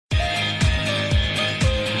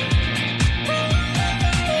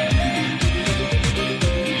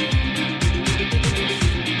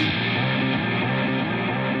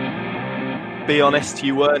be honest,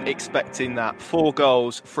 you weren't expecting that. 4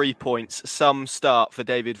 goals, 3 points, some start for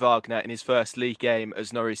David Wagner in his first league game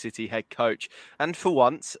as Norwich City head coach. And for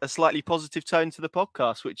once, a slightly positive tone to the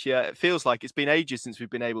podcast, which it feels like it's been ages since we've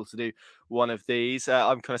been able to do one of these.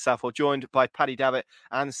 I'm Connor Southall, joined by Paddy Davitt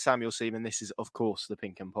and Samuel Seaman. This is, of course, the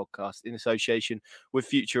PinkUn podcast in association with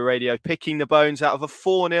Future Radio, picking the bones out of a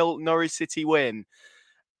 4-0 Norwich City win.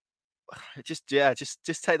 Just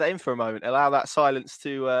take that in for a moment. Allow that silence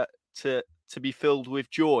to be filled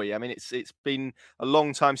with joy. I mean, it's been a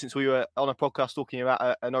long time since we were on a podcast talking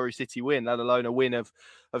about a Norwich City win, let alone a win of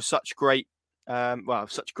such great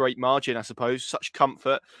such great margin, I suppose, such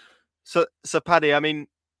comfort. So Paddy, I mean,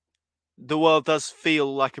 the world does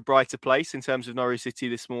feel like a brighter place in terms of Norwich City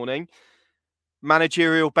this morning.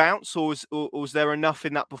 Managerial bounce, or was there enough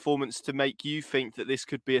in that performance to make you think that this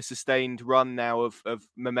could be a sustained run now of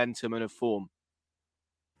momentum and of form?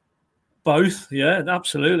 Both, yeah,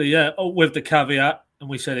 absolutely, yeah. With the caveat, and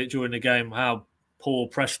we said it during the game, how poor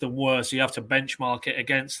Preston were, so you have to benchmark it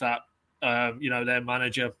against that. Their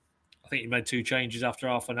manager, I think he made 2 changes after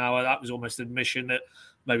half an hour. That was almost an admission that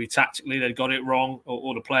maybe tactically they'd got it wrong,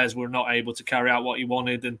 or the players were not able to carry out what he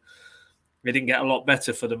wanted, and it didn't get a lot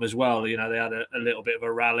better for them as well. You know, they had a little bit of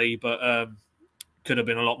a rally, but could have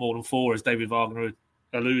been a lot more than 4, as David Wagner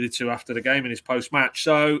alluded to after the game in his post-match.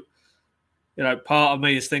 So, you know, part of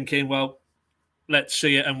me is thinking, well, let's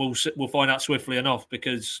see it and we'll find out swiftly enough,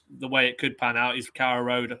 because the way it could pan out is Carrow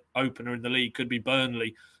Road opener in the league could be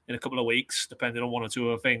Burnley in a couple of weeks, depending on one or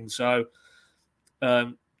two other things. So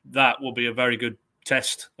that will be a very good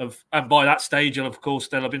test of, and by that stage, of course,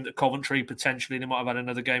 they'll have been to Coventry potentially. They might have had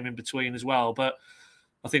another game in between as well. But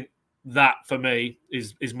I think that for me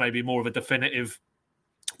is maybe more of a definitive.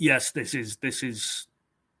 Yes, this is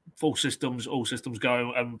full systems, all systems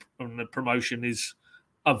go, and the promotion is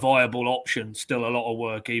a viable option. Still a lot of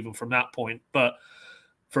work even from that point, but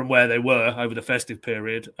from where they were over the festive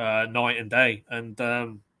period, night and day. And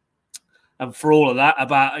for all of that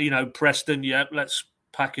about Preston, yeah, let's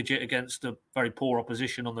package it against a very poor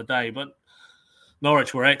opposition on the day. But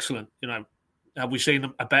Norwich were excellent. Have we seen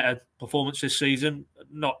a better performance this season?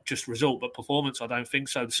 Not just result, but performance. I don't think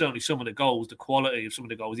so. Certainly some of the goals, the quality of some of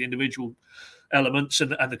the goals, the individual elements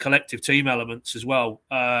and the collective team elements as well.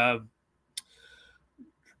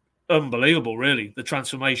 Unbelievable, really. The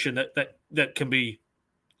transformation that can be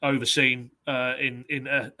overseen in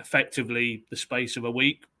effectively the space of a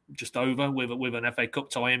week, just over, with an FA Cup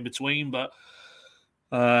tie in between. But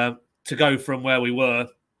to go from where we were,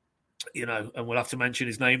 and we'll have to mention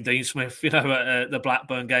his name, Dean Smith, at the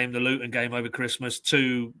Blackburn game, the Luton game over Christmas,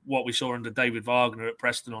 to what we saw under David Wagner at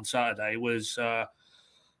Preston on Saturday was, it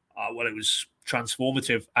was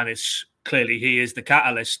transformative. And it's clearly he is the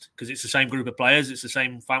catalyst, because it's the same group of players, it's the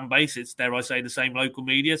same fan base, it's, dare I say, the same local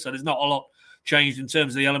media. So there's not a lot changed in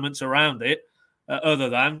terms of the elements around it, other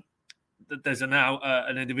than that there's now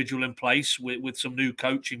an individual in place with some new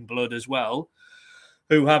coaching blood as well,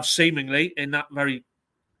 who have seemingly, in that very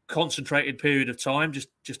concentrated period of time,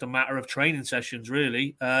 just a matter of training sessions,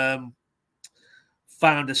 really, found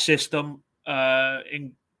a system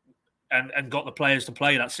and got the players to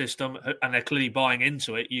play that system, and they're clearly buying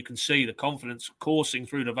into it. You can see the confidence coursing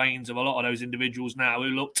through the veins of a lot of those individuals now who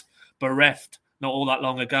looked bereft not all that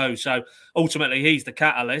long ago. So ultimately, he's the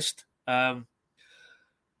catalyst.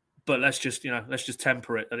 But let's just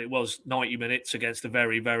temper it that it was 90 minutes against a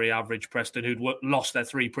very, very average Preston who'd lost their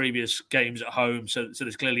 3 previous games at home. So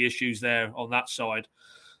there's clearly issues there on that side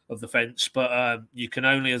of the fence. But you can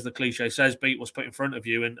only, as the cliche says, beat what's put in front of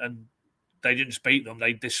you. And they didn't just beat them;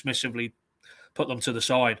 they dismissively put them to the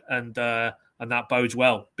side, and that bodes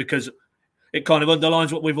well, because it kind of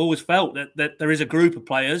underlines what we've always felt, that there is a group of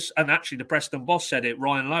players, and actually the Preston boss said it,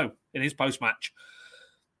 Ryan Lowe, in his post-match.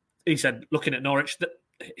 He said, looking at Norwich, that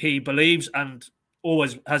he believes and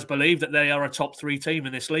always has believed that they are a top 3 team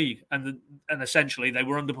in this league, and essentially they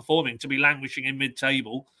were underperforming to be languishing in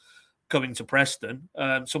mid-table, coming to Preston.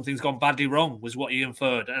 Something's gone badly wrong, was what he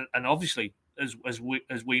inferred, and obviously, as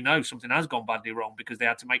we know, something has gone badly wrong, because they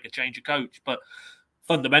had to make a change of coach. But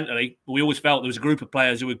fundamentally, we always felt there was a group of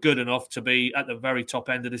players who were good enough to be at the very top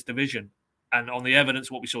end of this division. And on the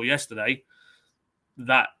evidence, what we saw yesterday,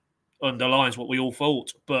 that underlines what we all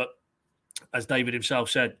thought. But as David himself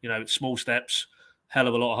said, it's small steps, hell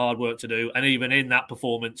of a lot of hard work to do. And even in that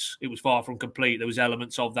performance, it was far from complete. There was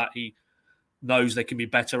elements of that he knows they can be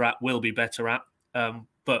better at, will be better at.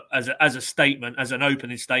 But as a statement, as an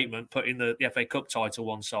opening statement, putting the FA Cup title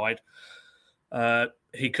one side,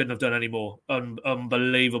 he couldn't have done any more.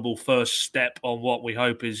 Unbelievable first step on what we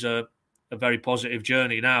hope is a very positive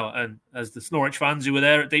journey now. And as the Norwich fans who were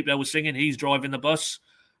there at Deepdale were singing, he's driving the bus.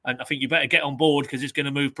 And I think you better get on board because it's going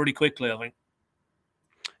to move pretty quickly, I think.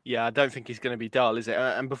 Yeah, I don't think he's going to be dull, is it?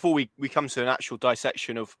 And before we come to an actual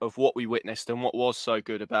dissection of what we witnessed and what was so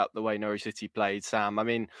good about the way Norwich City played, Sam, I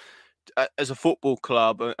mean, as a football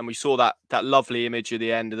club, and we saw that lovely image at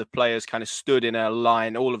the end of the players kind of stood in a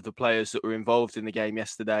line, all of the players that were involved in the game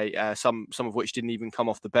yesterday, some of which didn't even come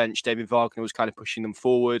off the bench. David Wagner was kind of pushing them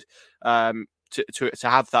forward. To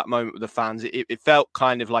have that moment with the fans, it felt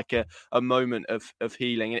kind of like a moment of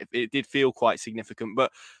healing. It did feel quite significant,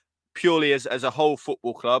 but purely as a whole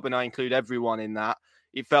football club, and I include everyone in that,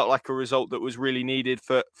 it felt like a result that was really needed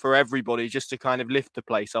for everybody just to kind of lift the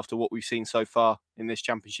place after what we've seen so far in this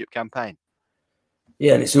championship campaign.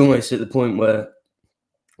 Yeah, and it's almost at the point where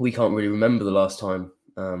we can't really remember the last time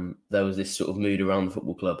there was this sort of mood around the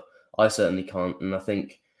football club. I certainly can't, and I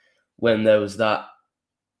think when there was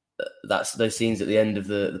that's those scenes at the end of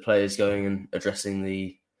the players going and addressing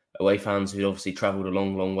the away fans who'd obviously travelled a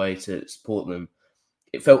long way to support them,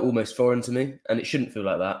 it felt almost foreign to me, and it shouldn't feel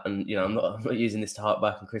like that. And I'm not using this to hark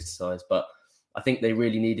back and criticise, but I think they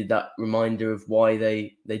really needed that reminder of why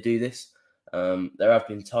they do this. There have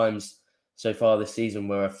been times so far this season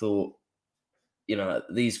where I thought,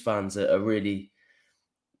 these fans are really,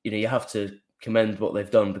 you have to commend what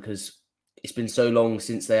they've done, because it's been so long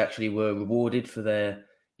since they actually were rewarded for their,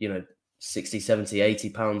 60, 70, 80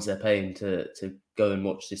 pounds they're paying to go and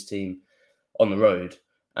watch this team on the road.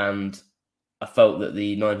 And I felt that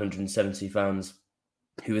the 970 fans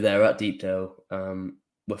who were there at Deepdale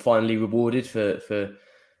were finally rewarded for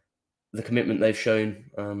the commitment they've shown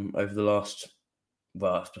over the last,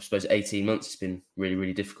 I suppose 18 months. It's been really,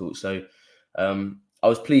 really difficult. So I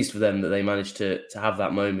was pleased for them that they managed to have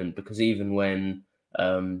that moment, because even when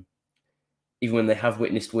they have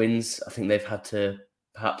witnessed wins, I think they've had to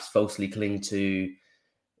perhaps falsely cling to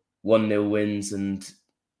 1-0 wins and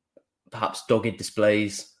perhaps dogged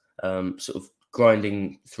displays, sort of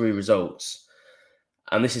grinding through results.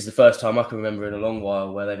 And this is the first time I can remember in a long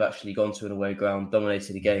while where they've actually gone to an away ground,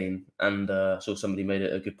 dominated a game, and saw somebody made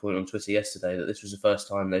a good point on Twitter yesterday that this was the first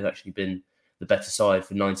time they've actually been the better side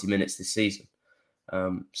for 90 minutes this season.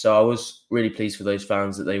 So I was really pleased for those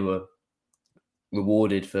fans that they were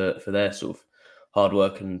rewarded for their sort of hard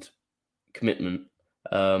work and commitment.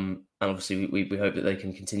 And obviously we hope that they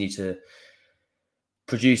can continue to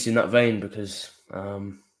produce in that vein, because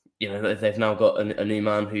they've now got a new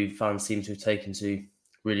man who fans seem to have taken to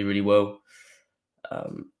really, really well,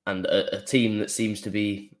 and a team that seems to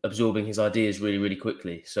be absorbing his ideas really, really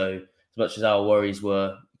quickly. So as much as our worries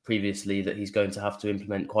were previously that he's going to have to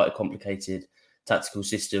implement quite a complicated tactical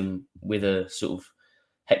system with a sort of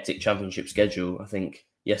hectic championship schedule, I think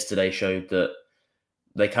yesterday showed that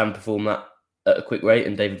they can perform that at a quick rate,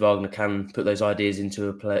 and David Wagner can put those ideas into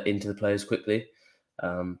the players quickly.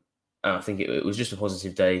 And I think it was just a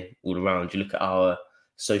positive day all around. You look at our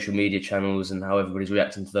social media channels and how everybody's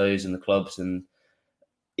reacting to those, and the clubs, and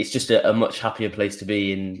it's just a much happier place to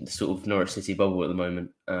be in the sort of Norwich City bubble at the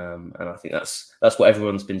moment. And I think that's what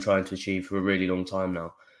everyone's been trying to achieve for a really long time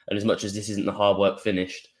now. And as much as this isn't the hard work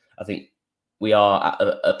finished, I think we are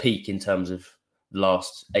at a peak in terms of the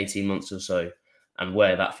last 18 months or so, and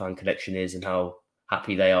where that fan connection is and how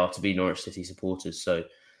happy they are to be Norwich City supporters. So,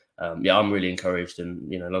 I'm really encouraged, and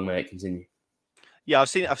long may it continue. Yeah,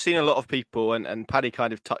 I've seen a lot of people, and Paddy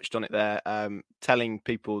kind of touched on it there, telling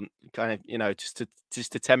people kind of just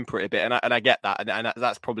to temper it a bit, and I get that, and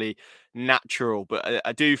that's probably natural, but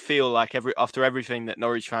I do feel like after everything that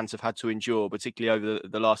Norwich fans have had to endure, particularly over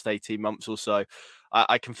the last 18 months or so,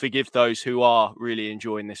 I can forgive those who are really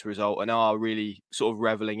enjoying this result and are really sort of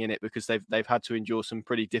reveling in it, because they've had to endure some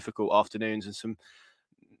pretty difficult afternoons and some,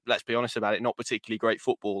 let's be honest about it, not particularly great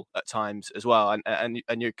football at times as well. And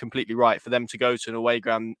you're completely right. For them to go to an away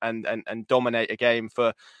ground and dominate a game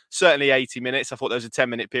for certainly 80 minutes. I thought there was a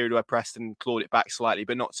 10-minute period where Preston clawed it back slightly,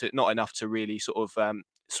 but not enough to really sort of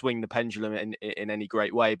swing the pendulum in any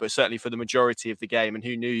great way. But certainly for the majority of the game, and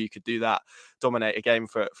who knew you could do that, dominate a game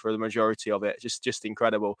for the majority of it, just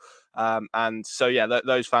incredible. And so yeah,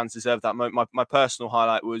 those fans deserve that moment. My personal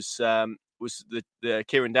highlight was the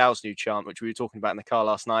Kieran Dowell's new chant, which we were talking about in the car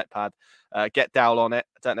last night, Pad. Get Dowell on it.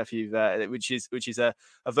 I don't know if you've, which is a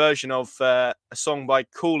version of a song by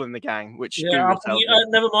Kool and the Gang, which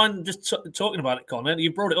never mind just talking about it, Connor.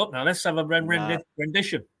 You brought it up now. Let's have a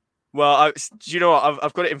rendition. Well, do you know what?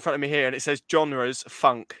 I've got it in front of me here, and it says genres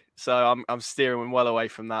funk. So I'm steering well away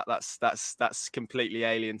from that. That's completely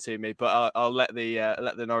alien to me. But I'll let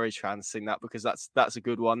the Norwich fans sing that, because that's a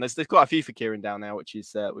good one. There's quite a few for Kieran Dowell now, which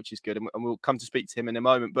is good, and we'll come to speak to him in a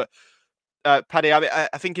moment. But Paddy, I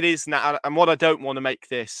think it is now, and what I don't want to make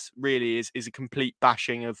this really is a complete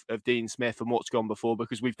bashing of Dean Smith and what's gone before,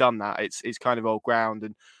 because we've done that. It's kind of old ground,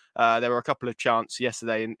 and there were a couple of chants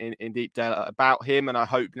yesterday in Deepdale about him, and I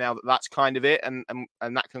hope now that that's kind of it, and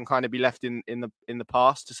that can kind of be left in the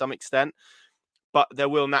past to some extent. But there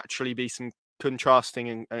will naturally be some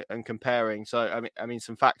contrasting and comparing. So I mean,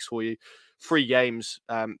 some facts for you. 3 games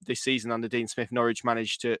this season under Dean Smith, Norwich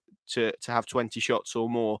managed to have 20 shots or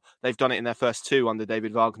more. They've done it in their first 2 under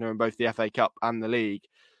David Wagner in both the FA Cup and the league.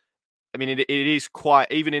 I mean, it is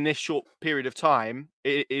quite, even in this short period of time,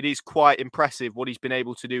 it is quite impressive what he's been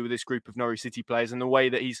able to do with this group of Norwich City players and the way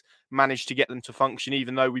that he's managed to get them to function,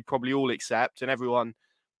 even though we probably all accept, and everyone,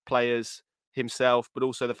 players, himself, but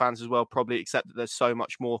also the fans as well, probably accept that there's so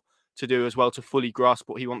much more to do as well to fully grasp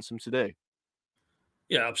what he wants them to do.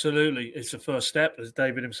 Yeah, absolutely. It's the first step, as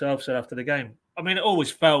David himself said after the game. I mean, it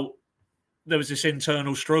always felt there was this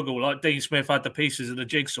internal struggle. Like Dean Smith had the pieces of the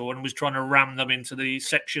jigsaw and was trying to ram them into the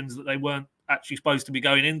sections that they weren't actually supposed to be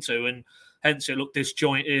going into, and hence it looked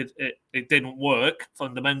disjointed. It didn't work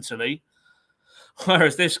fundamentally.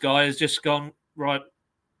 Whereas this guy has just gone, right,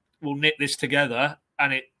 we'll knit this together,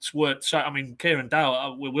 and it's worked. So, I mean, Kieran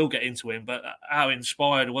Dowell, we will get into him, but how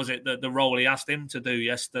inspired was it that the role he asked him to do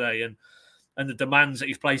yesterday, and the demands that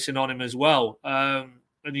he's placing on him as well. And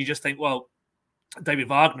you just think, well, David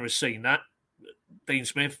Wagner has seen that. Dean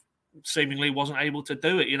Smith seemingly wasn't able to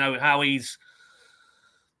do it. You know, how he's...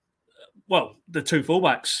 Well, the 2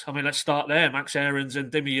 fullbacks. I mean, let's start there. Max Aarons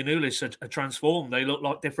and Dimi Yanulis are transformed. They look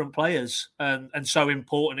like different players, and so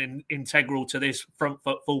important and integral to this front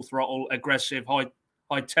foot, full throttle, aggressive,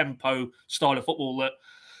 high tempo style of football that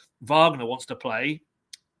Wagner wants to play.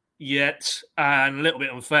 Yet, and a little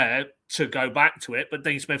bit unfair to go back to it, but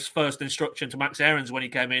Dean Smith's first instruction to Max Aarons when he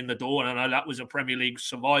came in the door, and I know that was a Premier League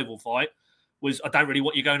survival fight, was, I don't really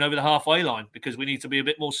want you going over the halfway line because we need to be a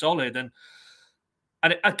bit more solid. And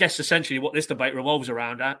I guess essentially what this debate revolves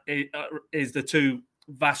around is the 2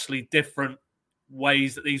 vastly different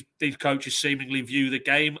ways that these coaches seemingly view the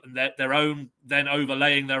game, and their own, then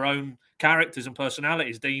overlaying their own characters and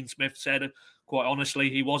personalities. Dean Smith said, quite honestly,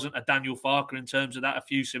 he wasn't a Daniel Farke in terms of that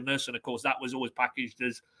effusiveness. And of course, that was always packaged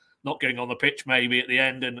as not getting on the pitch maybe at the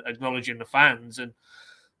end and acknowledging the fans. And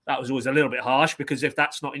that was always a little bit harsh, because if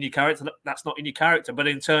that's not in your character, that's not in your character. But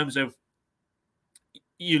in terms of,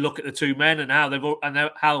 you look at the 2 men and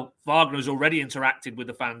how Wagner's already interacted with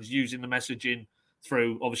the fans using the messaging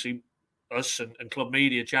through obviously us and club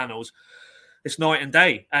media channels, it's night and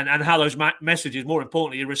day, and how those messages, more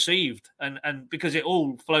importantly, are received, and because it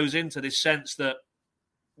all flows into this sense that,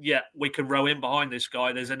 yeah, we can row in behind this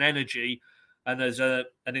guy. There's an energy and there's an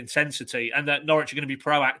intensity, and that Norwich are going to be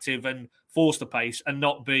proactive and force the pace and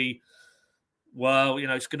not be, well, you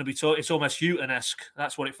know, it's going to be it's almost Houghton-esque.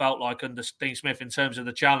 That's what it felt like under Dean Smith in terms of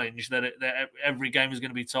the challenge, that every game is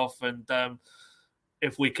going to be tough, and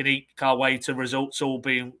if we can eke our way to results, all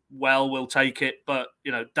being well, we'll take it. But,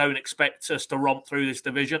 you know, don't expect us to romp through this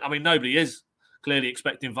division. I mean, nobody is clearly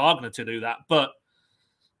expecting Wagner to do that. But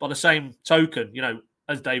by the same token, you know,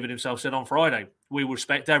 as David himself said on Friday, we will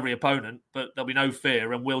respect every opponent, but there'll be no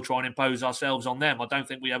fear, and we'll try and impose ourselves on them. I don't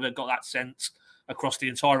think we ever got that sense across the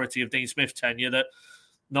entirety of Dean Smith's tenure that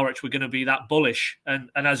Norwich were going to be that bullish. And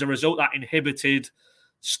as a result, that inhibited,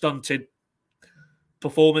 stunted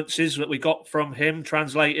performances that we got from him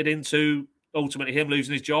translated into ultimately him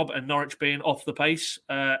losing his job and Norwich being off the pace,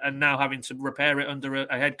 and now having to repair it under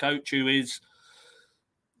a head coach who is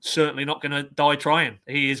certainly not going to die trying.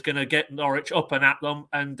 He is going to get Norwich up and at them,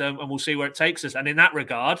 and we'll see where it takes us. And in that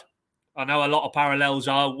regard, I know a lot of parallels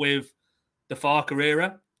are with the Farke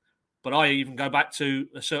era, but I even go back to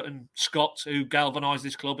a certain Scot who galvanised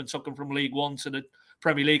this club and took them from League One to the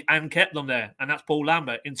Premier League and kept them there, and that's Paul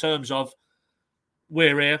Lambert, in terms of,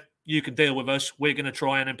 we're here, you can deal with us, we're going to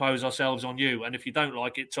try and impose ourselves on you. And if you don't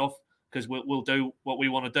like it, tough, because we'll do what we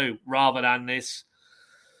want to do, rather than this,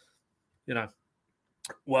 you know,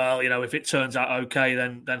 well, you know, if it turns out okay,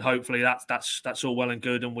 then hopefully that's all well and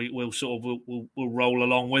good, and we'll sort of we'll roll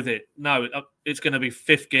along with it. No, it's going to be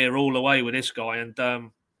 5th gear all the way with this guy. And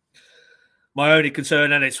my only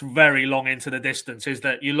concern, and it's very long into the distance, is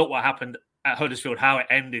that you look what happened at Huddersfield, how it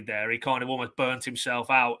ended there. He kind of almost burnt himself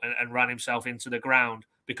out and ran himself into the ground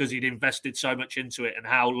because he'd invested so much into it. And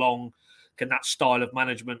how long can that style of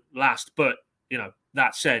management last? But, you know,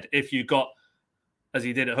 that said, if you got, as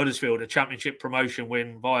he did at Huddersfield, a championship promotion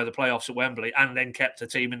win via the playoffs at Wembley, and then kept a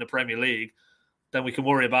team in the Premier League, then we can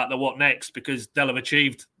worry about the what next, because they'll have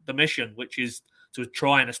achieved the mission, which is to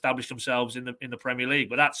try and establish themselves in the Premier League.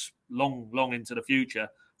 But that's long into the future.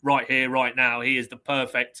 Right here, right now, he is the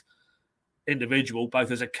perfect individual,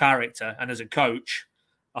 both as a character and as a coach,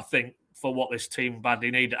 I think for what this team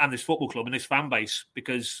badly needed, and this football club and this fan base,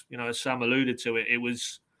 because, you know, as Sam alluded to it, it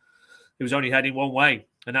was only heading one way,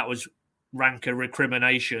 and that was ranker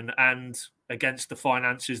recrimination, and against the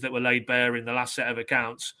finances that were laid bare in the last set of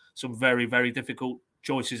accounts, some very, very difficult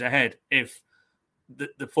choices ahead if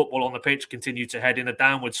the football on the pitch continued to head in a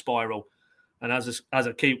downward spiral. And as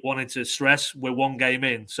I keep wanting to stress, we're one game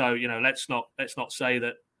in, so, you know, let's not say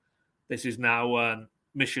that this is now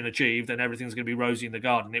mission achieved and everything's going to be rosy in the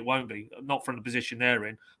garden. It won't be, not from the position they're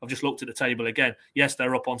in. I've just looked at the table again. Yes,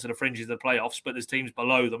 they're up onto the fringes of the playoffs, but there's teams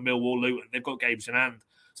below them, Millwall, Luton. They've got games in hand,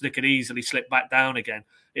 so they could easily slip back down again.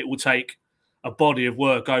 It will take a body of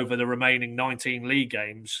work over the remaining 19 league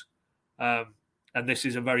games, and this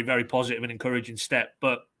is a very, very positive and encouraging step.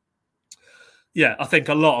 But yeah, I think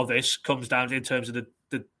a lot of this comes down to, in terms of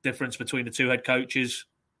the difference between the two head coaches,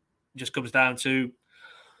 just comes down to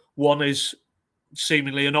one is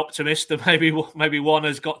seemingly an optimist, and maybe one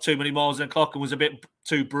has got too many miles on the clock and was a bit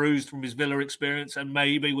too bruised from his Villa experience, and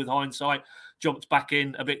maybe with hindsight jumped back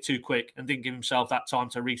in a bit too quick and didn't give himself that time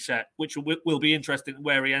to reset, which will be interesting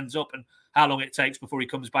where he ends up and how long it takes before he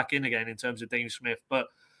comes back in again in terms of Dean Smith. But,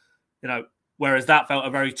 you know, whereas that felt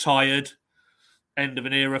a very tired end of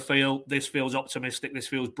an era feel, this feels optimistic, this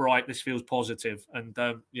feels bright, this feels positive, and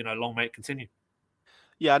you know, long may it continue.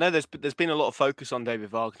 Yeah, I know there's been a lot of focus on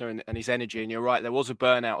David Wagner and his energy, and you're right, there was a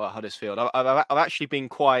burnout at Huddersfield. I've actually been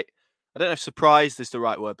quite, I don't know if surprised is the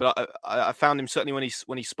right word, but I found him certainly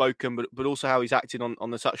when he's spoken, but also how he's acted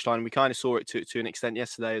on the touchline. We kind of saw it to an extent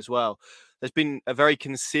yesterday as well. There's been a very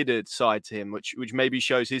considered side to him, which maybe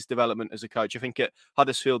shows his development as a coach. I think at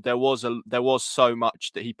Huddersfield there was so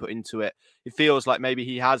much that he put into it. It feels like maybe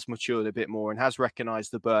he has matured a bit more and has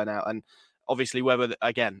recognised the burnout. And obviously, whether,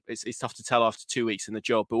 again, it's tough to tell after 2 weeks in the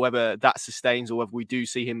job, but whether that sustains or whether we do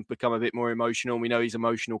see him become a bit more emotional. We know he's an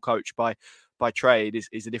emotional coach by trade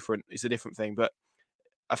is a different thing. But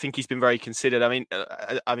I think he's been very considered. I mean,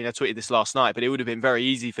 I tweeted this last night, but it would have been very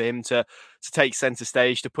easy for him to take centre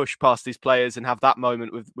stage, to push past his players and have that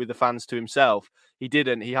moment with the fans to himself. He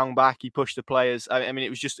didn't. He hung back. He pushed the players. I mean,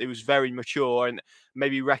 it was very mature and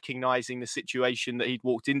maybe recognising the situation that he'd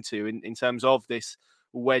walked into in terms of this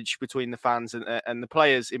wedge between the fans and the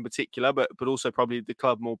players in particular, but also probably the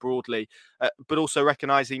club more broadly, but also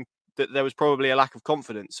recognising that there was probably a lack of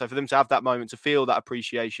confidence. So for them to have that moment, to feel that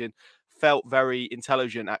appreciation, felt very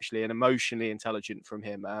intelligent actually, and emotionally intelligent from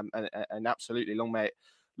him. And absolutely, long may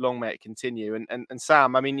it continue. And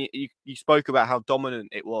Sam, I mean, you spoke about how dominant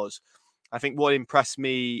it was. I think what impressed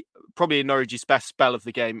me, probably in Norwich's best spell of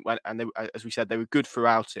the game, and they, as we said, they were good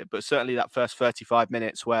throughout it, but certainly that first 35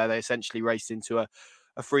 minutes where they essentially raced into a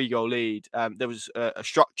 3-goal lead. There was a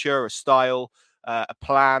structure, a style, a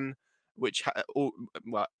plan, which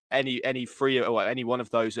any one of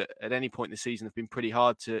those at any point in the season have been pretty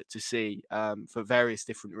hard to see for various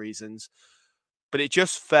different reasons. But it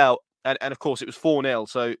just felt, and of course it was 4-0,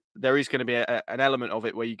 so there is going to be an element of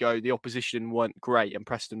it where you go, the opposition weren't great and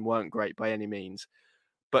Preston weren't great by any means,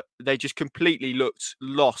 but they just completely looked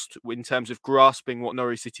lost in terms of grasping what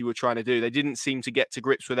Norwich City were trying to do. They didn't seem to get to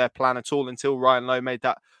grips with their plan at all until Ryan Lowe made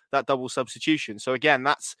that double substitution. So again,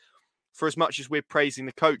 that's, for as much as we're praising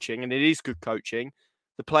the coaching, and it is good coaching,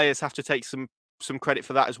 the players have to take some credit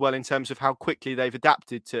for that as well in terms of how quickly they've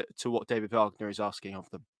adapted to what David Wagner is asking of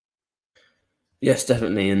them. Yes,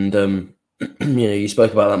 definitely. And, you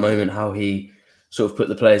spoke about that moment, how he sort of put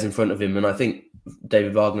the players in front of him. And I think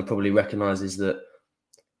David Wagner probably recognises that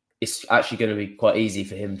it's actually going to be quite easy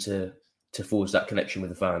for him to forge that connection with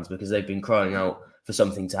the fans, because they've been crying out for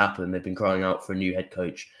something to happen. They've been crying out for a new head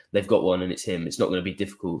coach. They've got one, and it's him. It's not going to be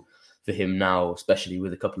difficult for him now, especially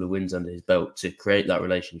with a couple of wins under his belt, to create that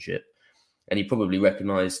relationship. And he probably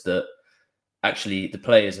recognised that actually the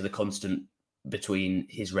players are the constant between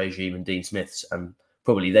his regime and Dean Smith's, and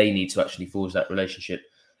probably they need to actually forge that relationship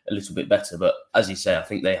a little bit better. But as you say, I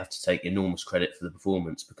think they have to take enormous credit for the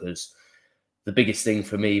performance, because the biggest thing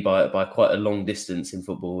for me by quite a long distance in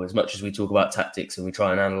football, as much as we talk about tactics and we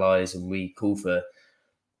try and analyse and we call for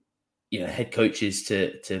head coaches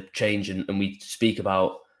to change and we speak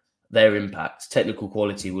about their impact, technical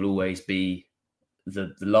quality will always be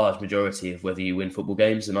the large majority of whether you win football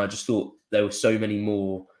games. And I just thought there were so many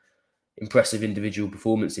more impressive individual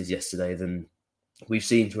performances yesterday than we've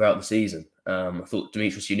seen throughout the season. I thought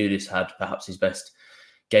Dimitris Yanoudis had perhaps his best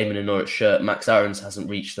game in a Norwich shirt. Max Aarons hasn't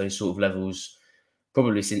reached those sort of levels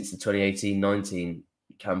probably since the 2018-19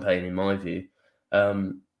 campaign, in my view.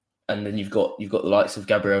 And then you've got the likes of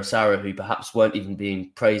Gabriel Sara, who perhaps weren't even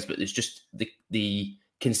being praised, but there's just the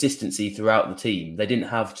consistency throughout the team. They didn't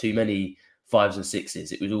have too many 5s and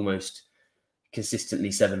 6s. It was almost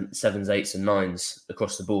consistently sevens, eights, and nines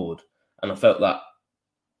across the board. And I felt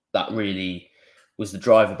that really was the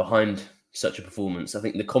driver behind such a performance. I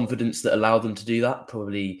think the confidence that allowed them to do that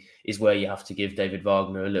probably is where you have to give David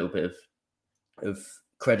Wagner a little bit of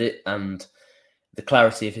credit, and the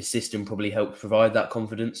clarity of his system probably helped provide that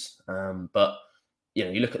confidence. But you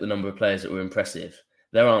look at the number of players that were impressive.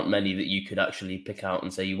 There aren't many that you could actually pick out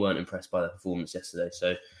and say you weren't impressed by their performance yesterday.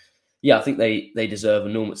 So, yeah, I think they deserve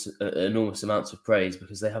enormous amounts of praise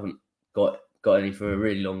because they haven't got any for a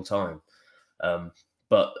really long time.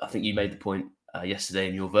 But I think you made the point yesterday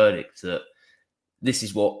in your verdict that this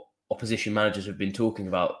is what opposition managers have been talking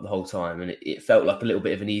about the whole time. And it felt like a little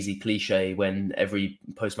bit of an easy cliche when every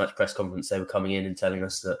post-match press conference they were coming in and telling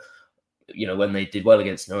us that, when they did well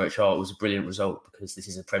against Norwich, it was a brilliant result because this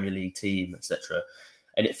is a Premier League team, etc.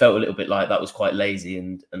 And it felt a little bit like that was quite lazy,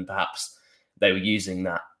 and perhaps they were using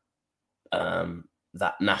that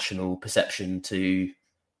national perception to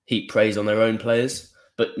heap praise on their own players.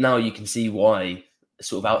 But now you can see why,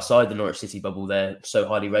 sort of outside the Norwich City bubble, they're so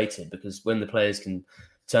highly rated, because when the players can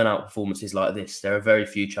turn out performances like this, there are very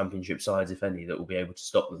few Championship sides, if any, that will be able to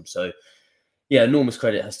stop them. So, yeah, enormous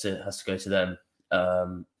credit has to go to them.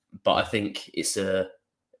 But I think it's a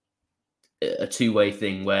two-way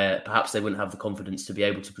thing where perhaps they wouldn't have the confidence to be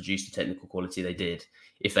able to produce the technical quality they did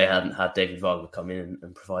if they hadn't had David Wagner come in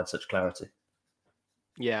and provide such clarity.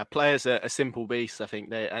 Yeah, players are simple beasts. I think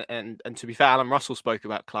they and to be fair, Alan Russell spoke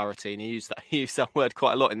about clarity, and he used that word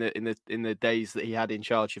quite a lot in the days that he had in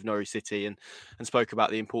charge of Norwich City, and spoke about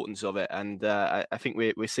the importance of it. And I think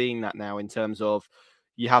we're seeing that now in terms of,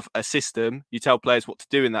 you have a system, you tell players what to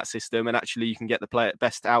do in that system, and actually you can get the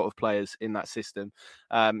best out of players in that system.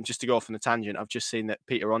 Just to go off on a tangent, I've just seen that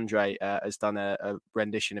Peter Andre has done a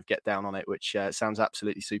rendition of Get Down on It, which sounds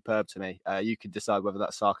absolutely superb to me. You could decide whether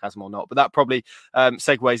that's sarcasm or not, but that probably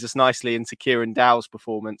segues us nicely into Kieran Dow's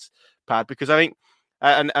performance, Pad, because I think,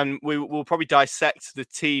 and we will probably dissect the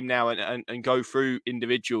team now and go through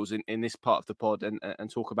individuals in this part of the pod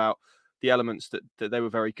and talk about the elements that they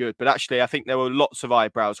were very good. But actually, I think there were lots of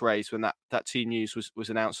eyebrows raised when that team news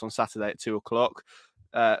was announced on Saturday at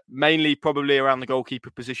 2:00. Mainly probably around the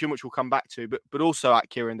goalkeeper position, which we'll come back to, but also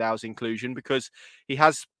at Kieran Dow's inclusion, because he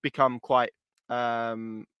has become quite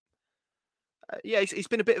he's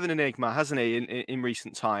been a bit of an enigma, hasn't he, in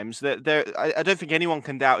recent times. I don't think anyone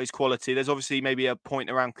can doubt his quality. There's obviously maybe a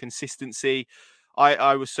point around consistency.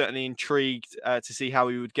 I was certainly intrigued to see how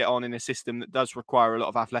he would get on in a system that does require a lot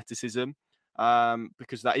of athleticism,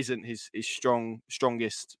 because that isn't his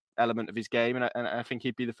strongest element of his game, and I think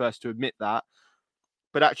he'd be the first to admit that.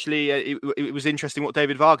 But actually, it was interesting what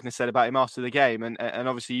David Wagner said about him after the game, and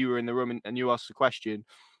obviously you were in the room and you asked the question.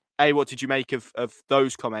 What did you make of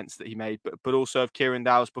those comments that he made, but also of Kieran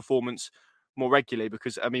Dow's performance more regularly?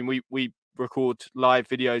 Because, I mean, we record live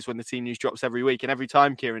videos when the team news drops every week, and every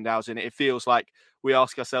time Kieran Dow's in it, it feels like we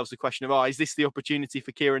ask ourselves the question of, is this the opportunity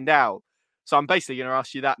for Kieran Dow? So I'm basically going to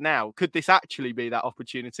ask you that now. Could this actually be that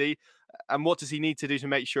opportunity? And what does he need to do to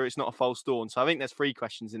make sure it's not a false dawn? So I think there's 3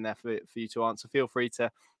 questions in there for you to answer. Feel free to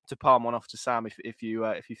palm one off to Sam if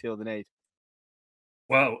you feel the need.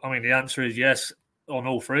 Well, I mean, the answer is yes on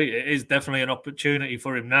all 3. It is definitely an opportunity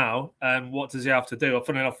for him now. And what does he have to do?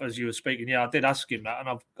 Funny enough, as you were speaking, I did ask him that, and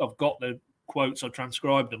I've got the quotes, I've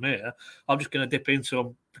transcribed them here. I'm just going to dip into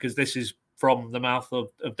them because this is from the mouth of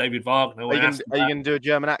David Wagner. Are you going to do a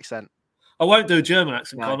German accent? I won't do a German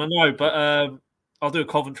accent, Connor, no, but I'll do a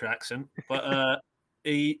Coventry accent. But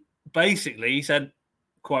he said,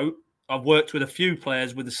 quote, "I've worked with a few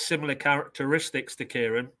players with similar characteristics to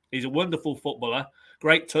Kieran. He's a wonderful footballer,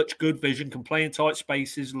 great touch, good vision, can play in tight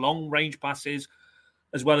spaces, long range passes,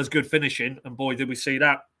 as well as good finishing. And boy, did we see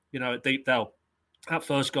that, at Deepdale. That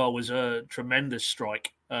first goal was a tremendous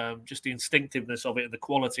strike. Just the instinctiveness of it and the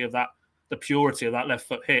quality of that, the purity of that left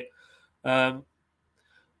foot hit.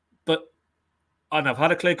 And I've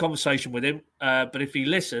had a clear conversation with him, but if he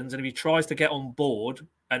listens and if he tries to get on board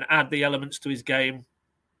and add the elements to his game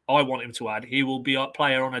I want him to add, he will be a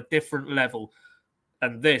player on a different level.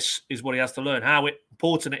 And this is what he has to learn, how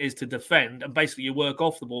important it is to defend and basically you work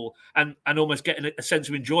off the ball and almost getting a sense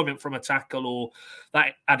of enjoyment from a tackle, or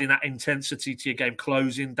that adding that intensity to your game,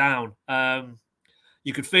 closing down.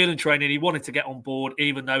 You could feel in training he wanted to get on board,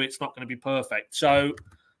 even though it's not going to be perfect. So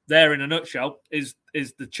there, in a nutshell, is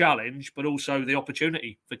the challenge, but also the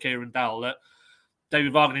opportunity for Kieran Dow, that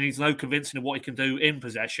David Wagner needs no convincing of what he can do in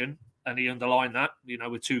possession, and he underlined that,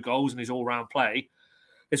 with 2 goals and his all-round play.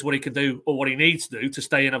 It's what he can do, or what he needs to do, to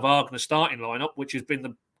stay in a Wagner starting lineup, which has been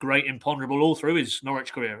the great imponderable all through his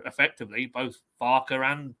Norwich career, effectively, both Barker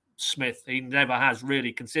and Smith. He never has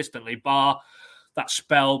really consistently, bar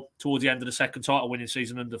spell towards the end of the second title winning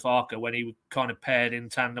season under Farker, when he kind of paired in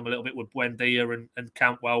tandem a little bit with Buendia and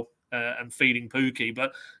Cantwell and feeding Pookie.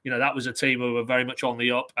 But, that was a team who were very much on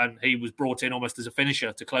the up, and he was brought in almost as a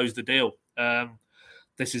finisher to close the deal.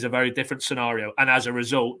 This is a very different scenario. And as a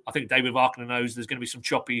result, I think David Wagner knows there's going to be some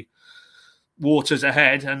choppy waters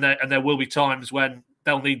ahead, and there will be times when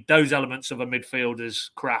they'll need those elements of a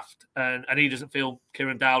midfielder's craft. And he doesn't feel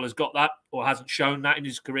Kieran Dowell has got that, or hasn't shown that in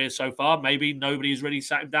his career so far. Maybe nobody has really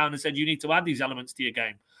sat him down and said, you need to add these elements to your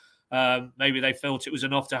game. Maybe they felt it was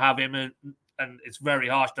enough to have him, and it's very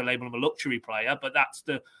harsh to label him a luxury player, but that's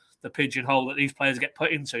the pigeonhole that these players get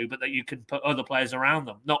put into, but that you can put other players around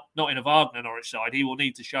them. Not in a Wagner Norwich side. He will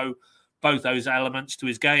need to show both those elements to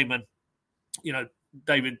his game. And,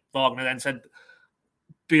 David Wagner then said,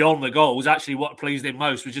 beyond the goals, actually what pleased him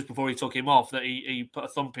most was just before he took him off, that he put a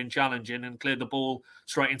thumping challenge in and cleared the ball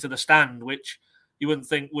straight into the stand, which you wouldn't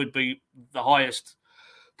think would be the highest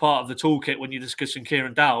part of the toolkit when you're discussing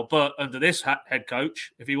Kieran Dowell. But under this head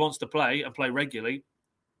coach, if he wants to play and play regularly,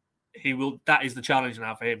 he will. That is the challenge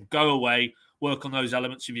now for him. Go away, work on those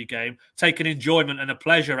elements of your game, take an enjoyment and a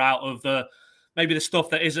pleasure out of maybe the stuff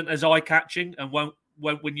that isn't as eye-catching and won't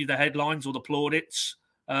win you the headlines or the plaudits,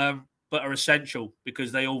 but are essential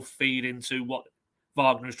because they all feed into what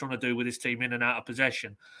Wagner is trying to do with his team in and out of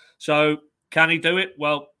possession. So can he do it?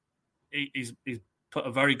 Well, he's put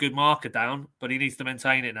a very good marker down, but he needs to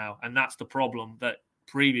maintain it now. And that's the problem, that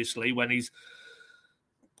previously when he's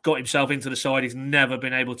got himself into the side, he's never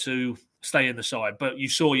been able to stay in the side. But you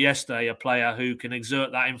saw yesterday a player who can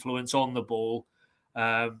exert that influence on the ball,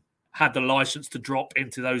 had the license to drop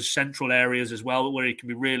into those central areas as well, where he can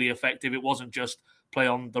be really effective. It wasn't just play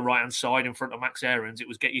on the right-hand side in front of Max Aarons. It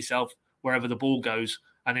was get yourself wherever the ball goes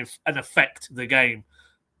and affect the game.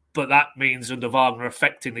 But that means under Wagner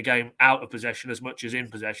affecting the game out of possession as much as in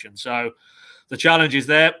possession. So the challenge is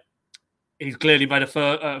there. He's clearly made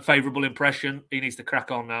a favourable impression. He needs to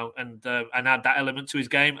crack on now and add that element to his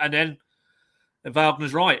game. And then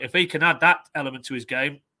Wagner's right. If he can add that element to his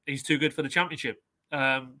game, he's too good for the Championship.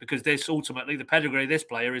 Because this ultimately, the pedigree of this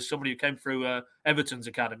player is somebody who came through Everton's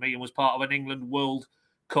academy and was part of an England World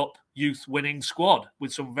Cup youth winning squad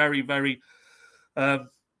with some very, very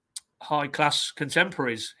high-class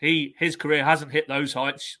contemporaries. His career hasn't hit those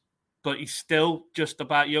heights, but he's still just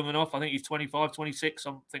about young enough. I think he's 25, 26.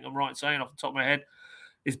 I think I'm right in saying off the top of my head.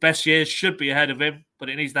 His best years should be ahead of him, but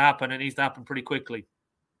it needs to happen. It needs to happen pretty quickly.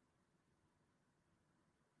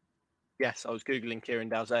 Yes, I was Googling Kieran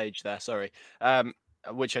Dowell's age there, sorry,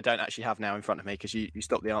 which I don't actually have now in front of me because you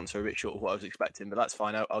stopped the answer a bit short of what I was expecting, but that's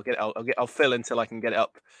fine. I'll fill until I can get it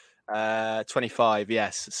up. 25,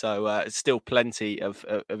 yes. So it's still plenty of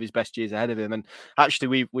his best years ahead of him. And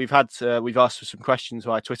actually, we've asked for some questions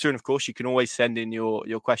via Twitter, and of course, you can always send in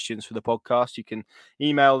your questions for the podcast. You can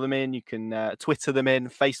email them in, you can Twitter them in,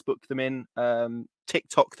 Facebook them in,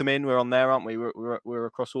 TikTok them in. We're on there, aren't we? We're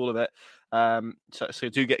across all of it. So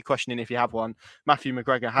do get a question in if you have one. Matthew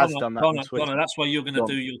McGregor has done that on Twitter. Connor, that's why you're going to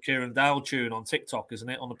do your Kieran Dowell tune on TikTok, isn't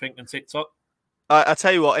it? On the PinkUn TikTok. I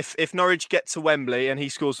tell you what, if Norwich get to Wembley and he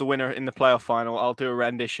scores the winner in the playoff final, I'll do a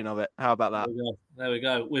rendition of it. How about that? There we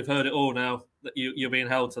go. We've heard it all now. That you're being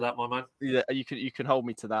held to that, my man. Yeah, you can hold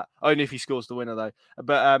me to that. Only if he scores the winner, though.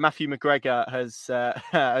 But Matthew McGregor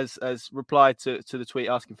has replied to the tweet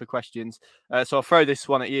asking for questions. So I'll throw this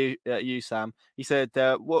one at you, Sam. He said,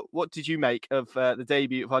 "What did you make of the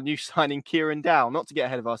debut of our new signing, Kieran Dowell? Not to get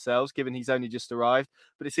ahead of ourselves, given he's only just arrived,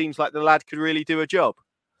 but it seems like the lad could really do a job."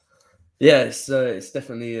 Yeah, it's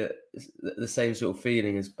definitely the same sort of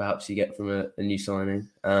feeling as perhaps you get from a new signing.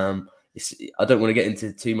 I don't want to get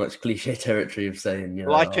into too much cliche territory of saying,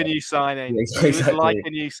 like a new signing. Exactly. Like a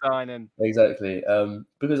new signing. Exactly.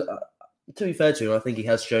 Because to be fair to him, I think he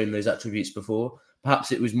has shown those attributes before.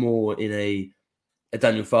 Perhaps it was more in a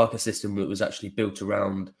Daniel Farker system that was actually built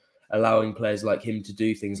around allowing players like him to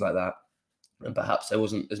do things like that. And perhaps there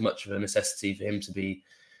wasn't as much of a necessity for him to be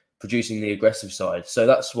producing the aggressive side. So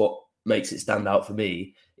that's what makes it stand out for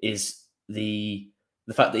me, is the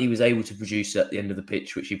fact that he was able to produce at the end of the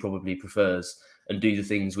pitch, which he probably prefers, and do the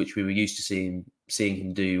things which we were used to seeing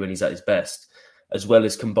him do when he's at his best, as well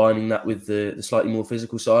as combining that with the slightly more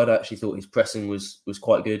physical side. I actually thought his pressing was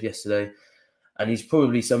quite good yesterday. And he's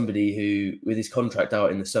probably somebody who, with his contract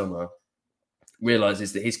out in the summer,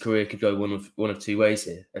 realises that his career could go one of two ways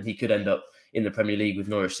here. And he could end up in the Premier League with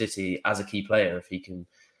Norwich City as a key player if he can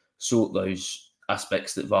sort those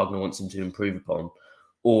aspects that Wagner wants him to improve upon,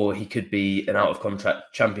 or he could be an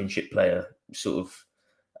out-of-contract Championship player, sort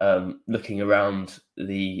of looking around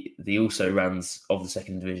the also-rans of the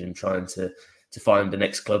second division, trying to find the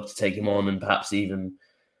next club to take him on, and perhaps even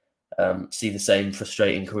see the same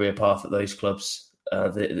frustrating career path at those clubs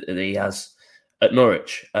that he has at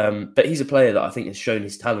Norwich. But he's a player that I think has shown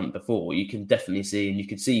his talent before. You can definitely see, and you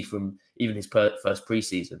could see from even his first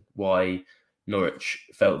pre-season, why Norwich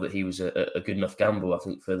felt that he was a good enough gamble. I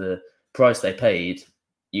think for the price they paid,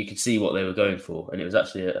 you could see what they were going for, and it was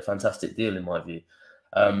actually a fantastic deal in my view.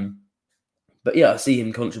 But yeah, I see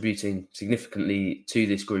him contributing significantly to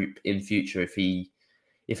this group in future if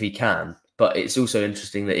he can. But it's also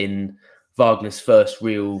interesting that in Wagner's first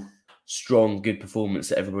real strong, good performance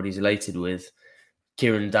that everybody's elated with,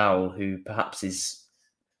 Kieran Dowell, who perhaps is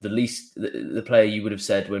the player you would have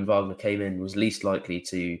said when Wagner came in was least likely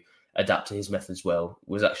to adapt to his methods well,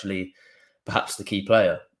 was actually perhaps the key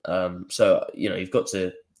player. So you've got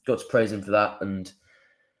to praise him for that, and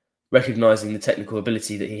recognising the technical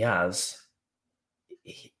ability that he has.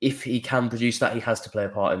 If he can produce that, he has to play a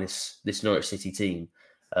part in this Norwich City team.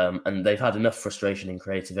 And they've had enough frustration in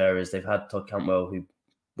creative areas. They've had Todd Cantwell, who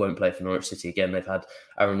won't play for Norwich City again. They've had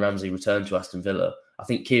Aaron Ramsey return to Aston Villa. I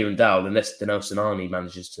think Kieran Dowell, unless Denel Sinani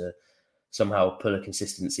manages to somehow pull a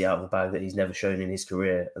consistency out of the bag that he's never shown in his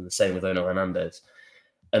career, and the same with Ono Hernandez,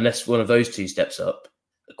 unless one of those two steps up,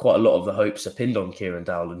 quite a lot of the hopes are pinned on Kieran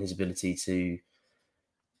Dowell and his ability to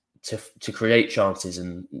create chances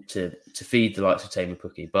and to feed the likes of Tamer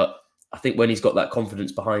Pukki. But I think when he's got that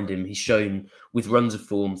confidence behind him, he's shown with runs of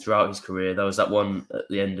form throughout his career. There was that one at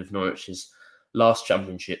the end of Norwich's last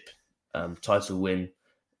championship title win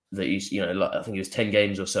that I think it was 10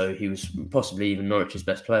 games or so. He was possibly even Norwich's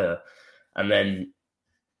best player. And then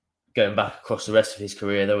going back across the rest of his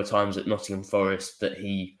career, there were times at Nottingham Forest that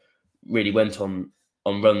he really went on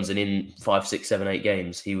runs, and in 5, 6, 7, 8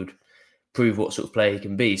 games, he would prove what sort of player he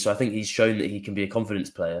can be. So I think he's shown that he can be a confidence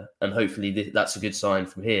player, and hopefully that's a good sign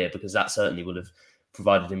from here, because that certainly would have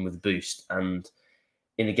provided him with a boost. And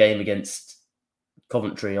in a game against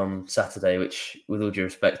Coventry on Saturday, which, with all due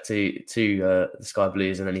respect to the Sky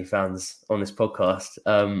Blues and any fans on this podcast,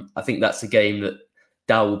 I think that's a game that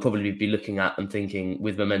Dow will probably be looking at and thinking,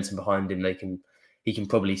 with momentum behind him, he can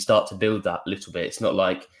probably start to build that a little bit. It's not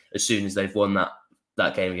like as soon as they've won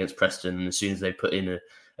that game against Preston, and as soon as they put in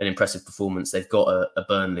an impressive performance, they've got a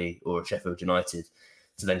Burnley or a Sheffield United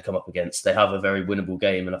to then come up against. They have a very winnable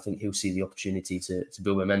game, and I think he'll see the opportunity to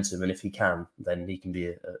build momentum. And if he can, then he can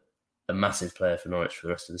be a massive player for Norwich for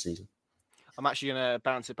the rest of the season. I'm actually going to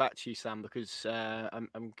bounce it back to you, Sam, because I'm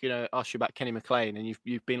going to ask you about Kenny McLean, and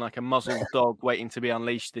you've been like a muzzled dog waiting to be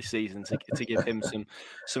unleashed this season to give him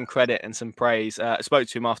some credit and some praise. I spoke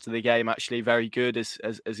to him after the game, actually very good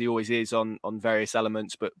as he always is on various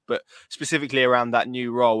elements, but specifically around that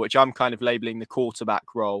new role, which I'm kind of labeling the quarterback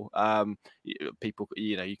role. People,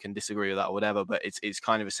 you can disagree with that or whatever, but it's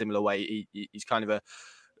kind of a similar way. He's kind of a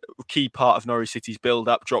key part of Norwich City's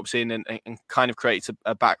build-up, drops in and kind of creates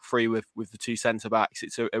a back three with the two centre-backs.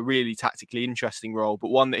 It's a really tactically interesting role, but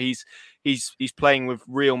one that he's playing with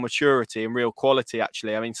real maturity and real quality,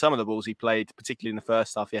 actually. I mean, some of the balls he played, particularly in the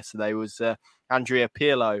first half yesterday, was Andrea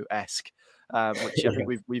Pirlo-esque, which I think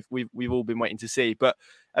we've all been waiting to see. But,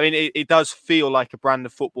 I mean, it does feel like a brand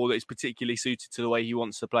of football that is particularly suited to the way he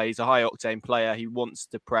wants to play. He's a high-octane player. He wants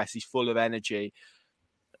to press. He's full of energy.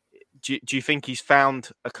 Do you think he's found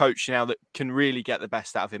a coach now that can really get the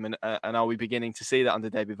best out of him? And are we beginning to see that under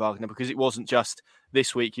David Wagner? Because it wasn't just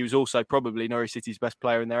this week. He was also probably Norwich City's best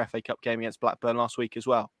player in their FA Cup game against Blackburn last week as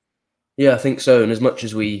well. Yeah, I think so. And as much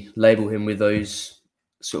as we label him with those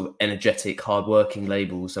sort of energetic, hard-working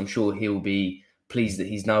labels, I'm sure he'll be pleased that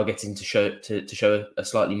he's now getting to show a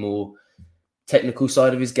slightly more technical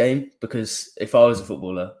side of his game. Because if I was a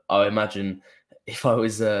footballer, I imagine if I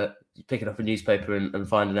was picking up a newspaper and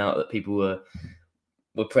finding out that people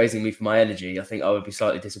were praising me for my energy, I think I would be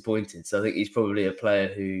slightly disappointed. So I think he's probably a player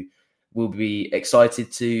who will be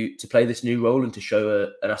excited to play this new role and to show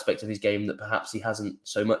an aspect of his game that perhaps he hasn't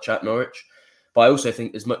so much at Norwich. But I also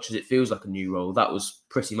think, as much as it feels like a new role, that was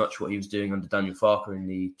pretty much what he was doing under Daniel Farke in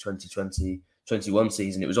the 2020-21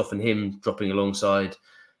 season. It was often him dropping alongside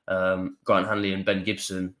Grant Hanley and Ben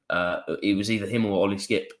Gibson. It was either him or Ollie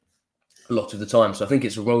Skip a lot of the time. So I think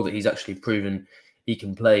it's a role that he's actually proven he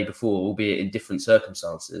can play before, albeit in different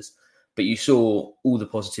circumstances. But you saw all the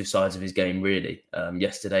positive sides of his game, really.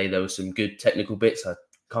 Yesterday, there were some good technical bits. I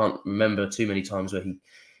can't remember too many times where he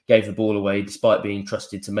gave the ball away despite being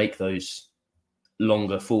trusted to make those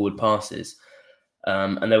longer forward passes.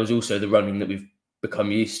 And there was also the running that we've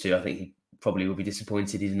become used to. I think he probably will be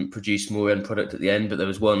disappointed he didn't produce more end product at the end, but there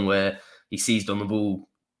was one where he seized on the ball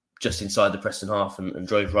just inside the Preston half and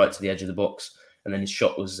drove right to the edge of the box. And then his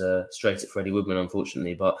shot was straight at Freddie Woodman,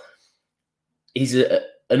 unfortunately. But he's a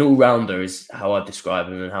an all-rounder is how I describe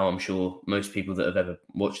him, and how I'm sure most people that have ever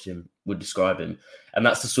watched him would describe him. And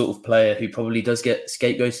that's the sort of player who probably does get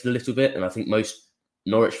scapegoated a little bit. And I think most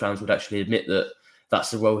Norwich fans would actually admit that that's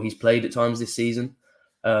the role he's played at times this season,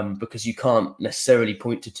 because you can't necessarily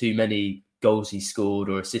point to too many goals he's scored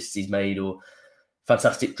or assists he's made or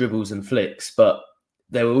fantastic dribbles and flicks. But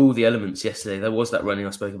there were all the elements yesterday. There was that running I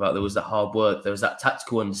spoke about. There was that hard work. There was that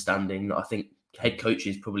tactical understanding that I think head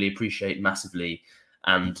coaches probably appreciate massively,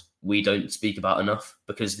 and we don't speak about enough,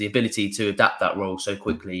 because the ability to adapt that role so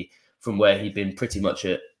quickly from where he'd been pretty much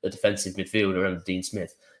a defensive midfielder under Dean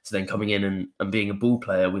Smith to then coming in and being a ball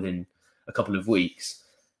player within a couple of weeks,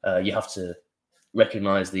 you have to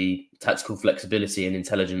recognise the tactical flexibility and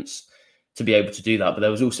intelligence to be able to do that. But there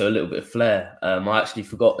was also a little bit of flair. I actually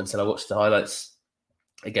forgot until I watched the highlights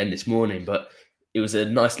again this morning, but it was a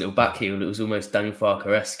nice little backheel. It was almost Daniel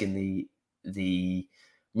Farker-esque in the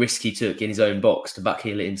risk he took in his own box to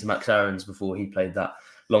backheel it into Max Aarons before he played that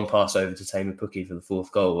long pass over to Teemu Pukki for the fourth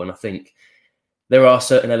goal. And I think there are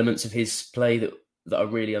certain elements of his play that are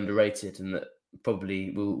really underrated and that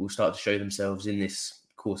probably will start to show themselves in this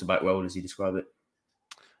quarterback role, as you describe it.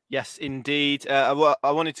 Yes, indeed. I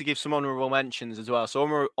wanted to give some honourable mentions as well.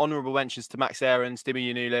 So honourable mentions to Max Aarons,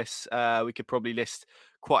 Dimi Yanulis. We could probably list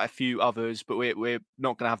quite a few others, but we're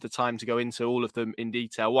not going to have the time to go into all of them in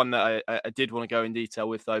detail. One that I did want to go in detail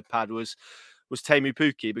with, though, Pad, was Teemu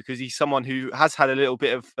Pukki, because he's someone who has had a little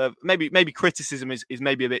bit of maybe criticism is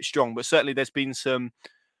maybe a bit strong, but certainly there's been some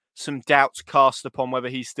doubts cast upon whether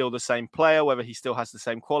he's still the same player, whether he still has the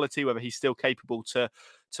same quality, whether he's still capable to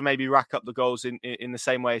maybe rack up the goals in the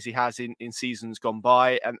same way as he has in seasons gone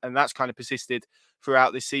by. And that's kind of persisted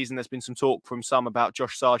throughout this season. There's been some talk from some about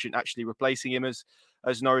Josh Sargent actually replacing him as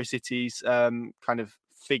Norwich City's kind of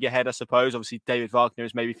figurehead, I suppose. Obviously, David Wagner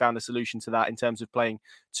has maybe found a solution to that in terms of playing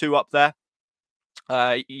two up there.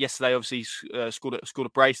 Yesterday, obviously, scored a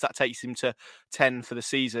brace that takes him to 10 for the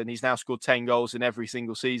season. He's now scored 10 goals in every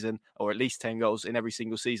single season, or at least 10 goals in every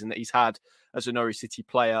single season that he's had as a Norwich City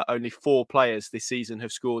player. Only 4 players this season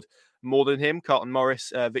have scored more than him: Carlton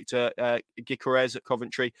Morris, Victor Gyökeres at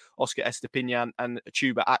Coventry, Oscar Estepinian, and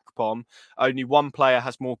Chuba Akpom. Only 1 player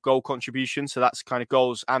has more goal contribution, so that's kind of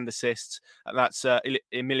goals and assists, and that's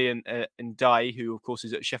Emilian Ndai, who of course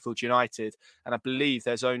is at Sheffield United. And I believe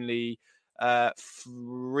there's only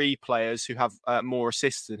 3 players who have more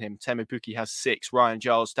assists than him. Teemu Pukki has 6, Ryan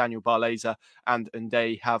Giles, Daniel Barleza, and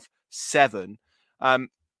they have 7. I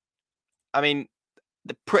mean,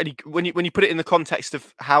 when you put it in the context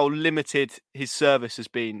of how limited his service has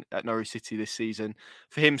been at Norwich City this season,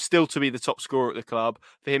 for him still to be the top scorer at the club,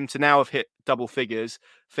 for him to now have hit double figures,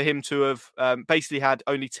 for him to have basically had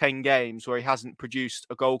only 10 games where he hasn't produced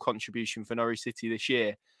a goal contribution for Norwich City this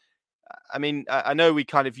year. I mean, I know we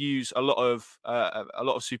kind of use a lot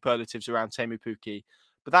of superlatives around Teemu Pukki,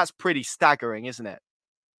 but that's pretty staggering, isn't it?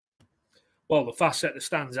 Well, the facet that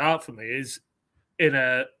stands out for me is in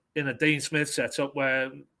a Dean Smith setup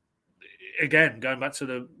where, again, going back to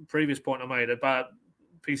the previous point I made about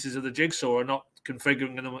pieces of the jigsaw are not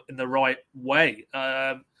configuring them in the right way.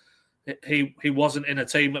 He wasn't in a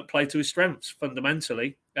team that played to his strengths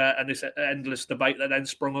fundamentally, and this endless debate that then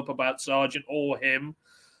sprung up about Sargent or him.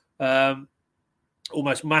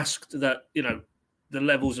 Almost masked that, the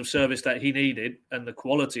levels of service that he needed and the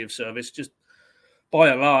quality of service just by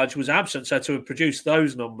and large was absent. So to have produced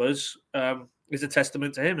those numbers is a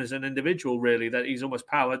testament to him as an individual, really, that he's almost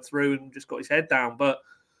powered through and just got his head down. But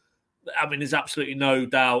I mean, there's absolutely no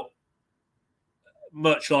doubt,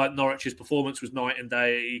 much like Norwich's performance was night and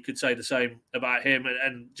day, you could say the same about him,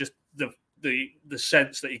 and just the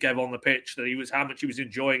sense that he gave on the pitch, that how much he was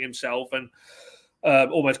enjoying himself and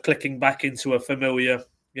almost clicking back into a familiar,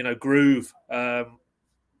 groove,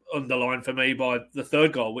 underlined for me by the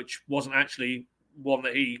third goal, which wasn't actually one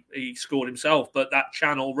that he scored himself, but that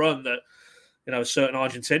channel run that, a certain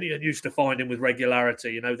Argentinian used to find him with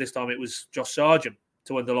regularity. This time it was Josh Sargent,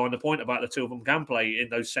 to underline the point about the two of them can play in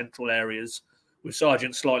those central areas, with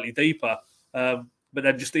Sargent slightly deeper. But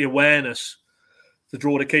then just the awareness to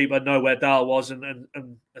draw the keeper, know where Dahl was, and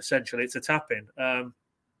essentially it's a tap-in.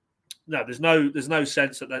 No, there's no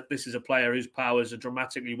sense that this is a player whose powers are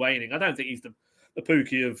dramatically waning. I don't think he's the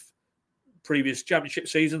Pukki of previous championship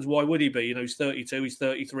seasons. Why would he be? He's 32, he's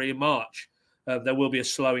 33 in March. There will be a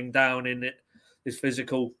slowing down in his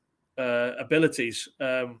physical abilities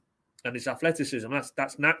and his athleticism.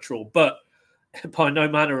 That's natural. But by no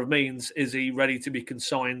manner of means is he ready to be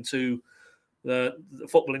consigned to the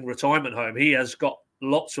footballing retirement home. He has got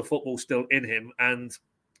lots of football still in him, and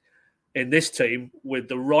in this team, with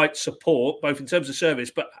the right support, both in terms of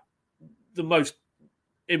service, but the most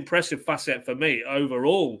impressive facet for me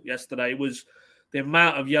overall yesterday was the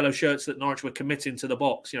amount of yellow shirts that Norwich were committing to the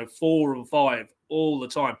box. 4 and 5 all the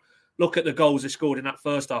time. Look at the goals they scored in that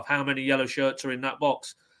first half. How many yellow shirts are in that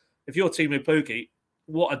box? If you're Timu Pukki,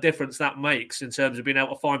 what a difference that makes in terms of being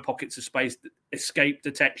able to find pockets of space, escape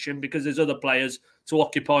detection, because there's other players to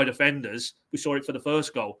occupy defenders. We saw it for the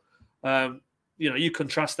first goal. You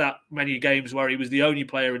contrast that many games where he was the only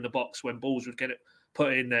player in the box when balls would get it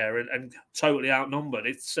put in there and totally outnumbered.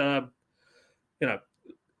 It's,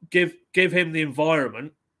 give him the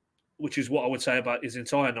environment, which is what I would say about his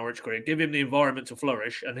entire Norwich career. Give him the environment to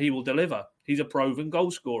flourish and he will deliver. He's a proven goal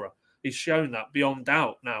scorer. He's shown that beyond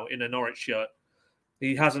doubt now in a Norwich shirt.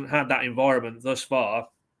 He hasn't had that environment thus far.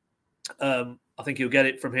 I think he'll get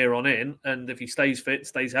it from here on in. And if he stays fit,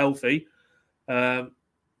 stays healthy, I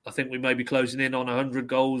think we may be closing in on 100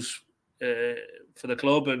 goals for the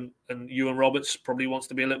club. And Ewan Roberts probably wants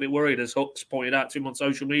to be a little bit worried, as Hooks pointed out to him on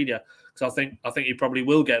social media. Because I think he probably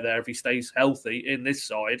will get there if he stays healthy in this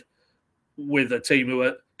side with a team who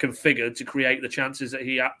are configured to create the chances that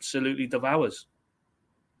he absolutely devours.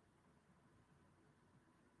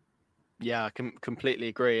 Yeah, I can completely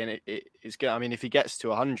agree, and it's good. I mean, if he gets to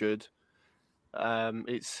 100,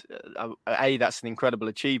 it's that's an incredible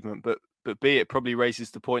achievement. But B, it probably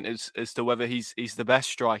raises the point as to whether he's the best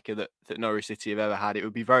striker that Norwich City have ever had. It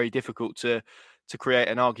would be very difficult to create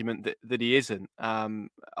an argument that he isn't.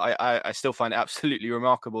 I still find it absolutely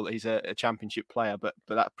remarkable that he's a championship player, but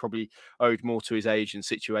that probably owed more to his age and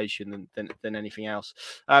situation than anything else.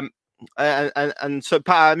 And so,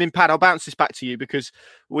 Pat, I'll bounce this back to you, because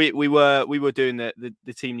we were doing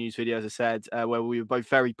the team news video, as I said, where we were both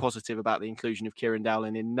very positive about the inclusion of Kieran Dowell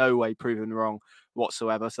and in no way proven wrong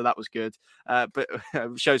whatsoever. So that was good, but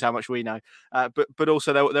shows how much we know. But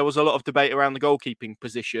also there was a lot of debate around the goalkeeping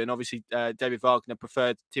position. Obviously, David Wagner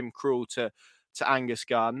preferred Tim Krul to Angus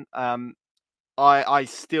Gunn. I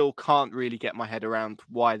still can't really get my head around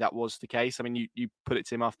why that was the case. I mean, you put it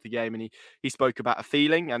to him after the game, and he spoke about a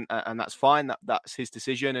feeling, and that's fine. That's his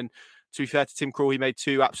decision. And to be fair to Tim Krul, he made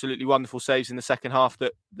 2 absolutely wonderful saves in the second half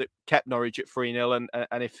that kept Norwich at 3-0.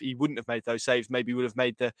 And if he wouldn't have made those saves, maybe he would have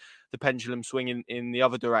made the pendulum swing in the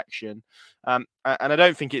other direction. And I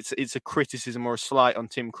don't think it's a criticism or a slight on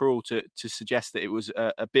Tim Krul to suggest that it was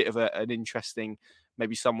a bit of an interesting,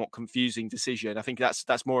 maybe somewhat confusing decision. I think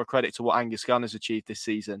that's more a credit to what Angus Gunn has achieved this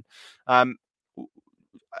season.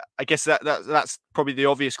 I guess that's probably the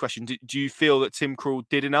obvious question. Do you feel that Tim Krul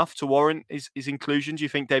did enough to warrant his inclusion? Do you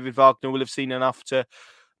think David Wagner will have seen enough to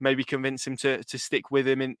maybe convince him to stick with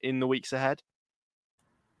him in the weeks ahead?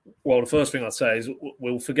 Well, the first thing I'd say is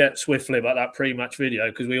we'll forget swiftly about that pre-match video,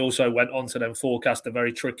 because we also went on to then forecast a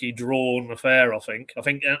very tricky, drawn affair, I think,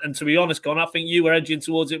 and to be honest, Con, I think you were edging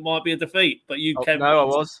towards it might be a defeat, but you came... No, I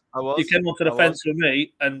was. You came onto the fence with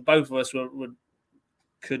me, and both of us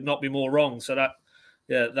could not be more wrong. So that,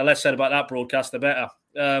 yeah, the less said about that broadcast, the better,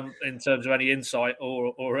 in terms of any insight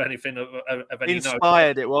or anything of any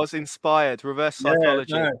inspired note. It was inspired, reverse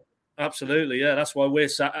psychology. Yeah, no. Absolutely, yeah. That's why we're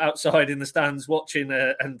sat outside in the stands watching,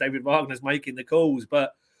 and David Wagner's making the calls.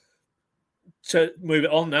 But to move it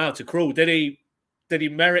on now to Krul, did he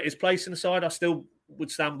merit his place in the side? I still would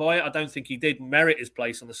stand by it. I don't think he did merit his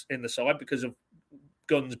place in the side because of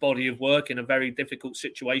Gunn's body of work in a very difficult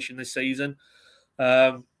situation this season.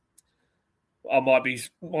 I might be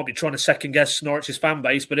trying to second guess Norwich's fan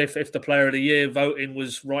base, but if the Player of the Year voting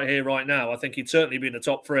was right here, right now, I think he'd certainly be in the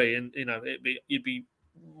top 3, and you'd be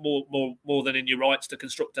more than in your rights to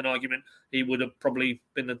construct an argument. He would have probably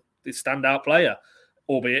been the standout player,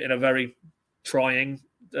 albeit in a very trying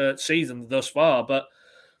season thus far. But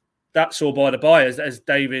that's all by the by, as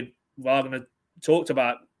David Wagner talked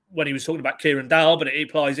about when he was talking about Kieran Dowell, but it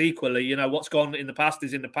applies equally. What's gone in the past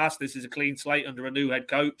is in the past. This is a clean slate under a new head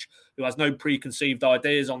coach who has no preconceived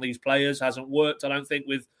ideas on these players, hasn't worked, I don't think,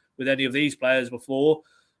 with any of these players before.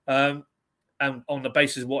 And on the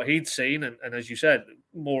basis of what he'd seen, and as you said,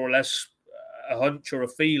 more or less a hunch or a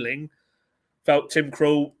feeling, felt Tim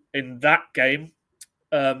Krul in that game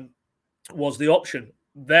was the option.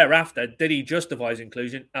 Thereafter, did he justify his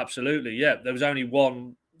inclusion? Absolutely, yeah. There was only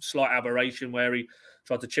one slight aberration where he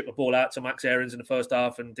tried to chip the ball out to Max Aarons in the first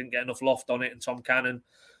half and didn't get enough loft on it, and Tom Cannon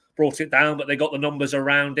brought it down, but they got the numbers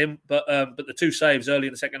around him. But the 2 saves early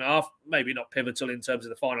in the second half, maybe not pivotal in terms of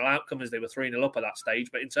the final outcome, as they were 3-0 up at that stage,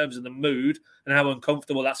 but in terms of the mood and how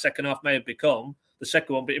uncomfortable that second half may have become, the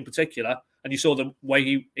second one in particular, and you saw the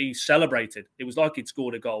way he celebrated. It was like he'd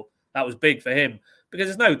scored a goal. That was big for him, because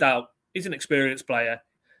there's no doubt he's an experienced player.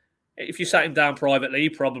 If you sat him down privately, he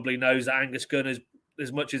probably knows that Angus Gunn,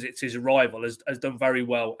 as much as it's his rival, has done very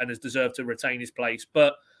well and has deserved to retain his place.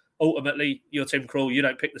 But ultimately, you're Tim Krul, you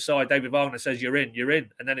don't pick the side. David Wagner says you're in,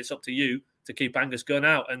 and then it's up to you to keep Angus Gunn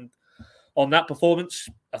out. And on that performance,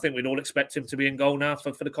 I think we'd all expect him to be in goal now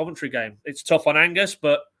for the Coventry game. It's tough on Angus,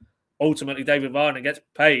 but ultimately David Wagner gets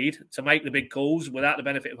paid to make the big calls without the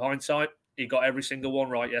benefit of hindsight. He got every single one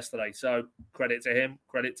right yesterday. So credit to him,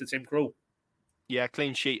 credit to Tim Krul. Yeah,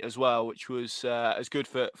 clean sheet as well, which was as good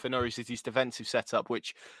for Norwich City's defensive setup,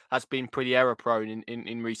 which has been pretty error prone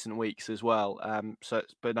in recent weeks as well.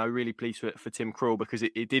 But no, really pleased for Tim Krul, because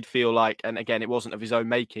it did feel like, and again, it wasn't of his own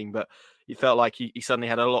making, but it felt like he suddenly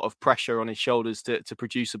had a lot of pressure on his shoulders to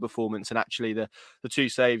produce a performance. And actually, the two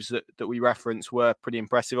saves that we referenced were pretty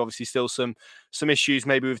impressive. Obviously, still some issues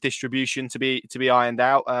maybe with distribution to be ironed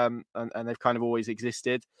out, and they've kind of always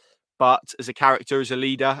existed. But as a character, as a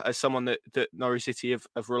leader, as someone that Norwich City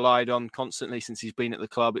have relied on constantly since he's been at the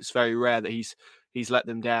club, it's very rare that he's let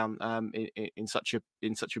them down in such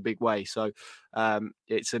a big way. So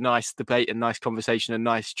it's a nice debate and nice conversation and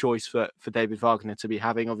nice choice for David Wagner to be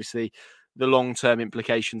having. Obviously, the long-term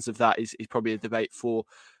implications of that is probably a debate for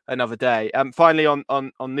another day. Finally,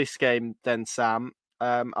 on this game, then, Sam,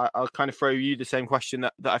 I'll kind of throw you the same question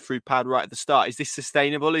that I threw Pad right at the start. Is this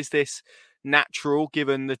sustainable? Is this natural,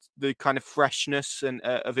 given the kind of freshness and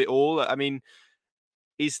of it all? I mean,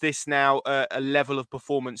 is this now a level of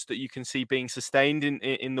performance that you can see being sustained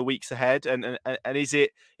in the weeks ahead? And is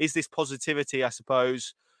this positivity, I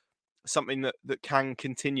suppose, something that can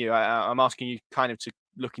continue? I'm asking you kind of to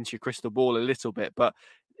look into your crystal ball a little bit, but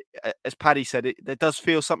as Paddy said, there does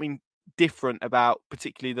feel something different about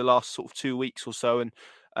particularly the last sort of 2 weeks or so,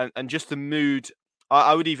 and just the mood.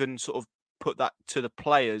 I would even sort of put that to the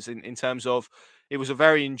players in terms of, it was a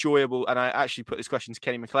very enjoyable, and I actually put this question to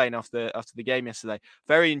Kenny McLean after the game yesterday,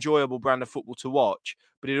 very enjoyable brand of football to watch,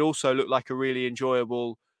 but it also looked like a really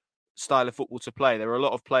enjoyable style of football to play. There were a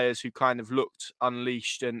lot of players who kind of looked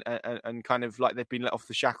unleashed and kind of like they've been let off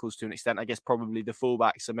the shackles to an extent. I guess probably the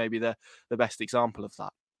fullbacks are maybe the best example of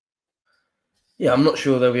that. Yeah, I'm not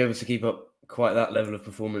sure they'll be able to keep up quite that level of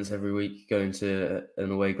performance every week, going to an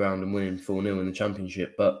away ground and winning 4-0 in the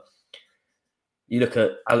Championship. But you look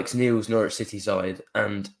at Alex Neil's Norwich City side,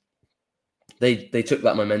 and they took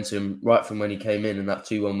that momentum right from when he came in that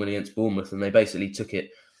 2-1 win against Bournemouth, and they basically took it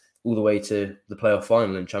all the way to the playoff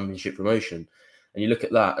final and Championship promotion. And you look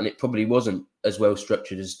at that, and it probably wasn't as well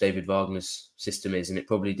structured as David Wagner's system is, and it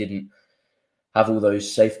probably didn't have all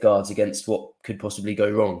those safeguards against what could possibly go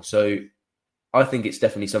wrong. So I think it's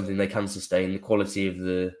definitely something they can sustain. The quality of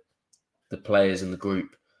the players and the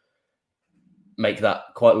group make that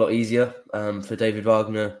quite a lot easier for David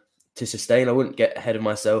Wagner to sustain. I wouldn't get ahead of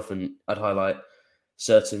myself, and I'd highlight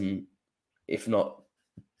certain, if not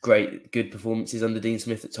good performances under Dean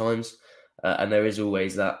Smith at times. And there is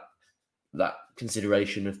always that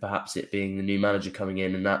consideration of perhaps it being the new manager coming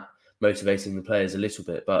in and that motivating the players a little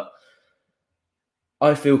bit. But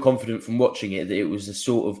I feel confident from watching it that it was the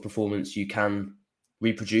sort of performance you can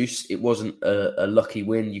reproduce. It wasn't a lucky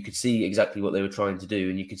win. You could see exactly what they were trying to do,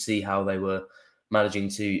 and you could see how they were managing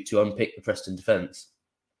to unpick the Preston defence.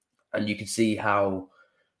 And you could see how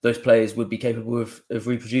those players would be capable of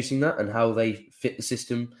reproducing that and how they fit the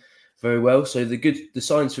system very well. So the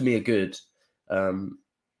signs for me are good to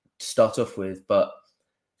start off with, but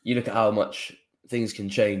you look at how much things can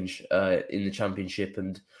change in the Championship,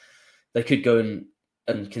 and they could go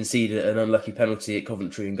and concede an unlucky penalty at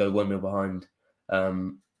Coventry and go 1-0 behind,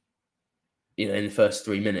 in the first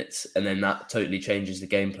 3 minutes, and then that totally changes the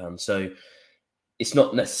game plan. So it's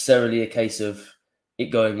not necessarily a case of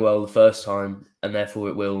it going well the first time and therefore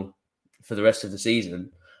it will for the rest of the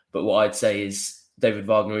season. But what I'd say is David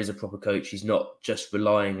Wagner is a proper coach. He's not just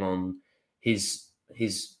relying on his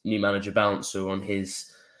new manager bounce or on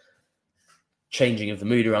his changing of the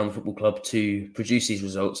mood around the football club to produce these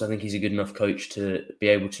results. I think he's a good enough coach to be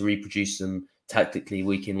able to reproduce them tactically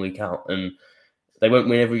week in, week out. And they won't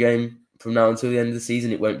win every game from now until the end of the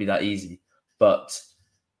season. It won't be that easy. But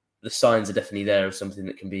the signs are definitely there of something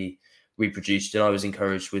that can be reproduced. And I was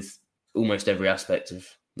encouraged with almost every aspect of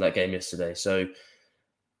that game yesterday. So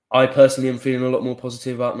I personally am feeling a lot more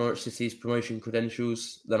positive about Norwich City's promotion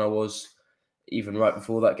credentials than I was even right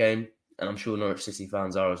before that game. And I'm sure Norwich City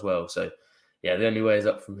fans are as well. So yeah, the only way is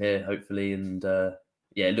up from here, hopefully. And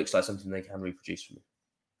it looks like something they can reproduce for me.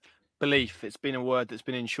 Belief. It's been a word that's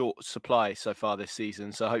been in short supply so far this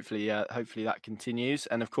season. So hopefully that continues.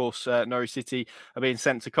 And of course, Norwich City are being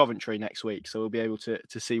sent to Coventry next week, so we'll be able to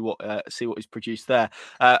see what is produced there.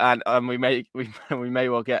 And we may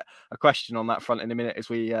well get a question on that front in a minute as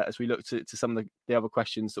we look to some of the other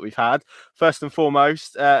questions that we've had. First and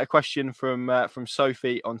foremost, a question from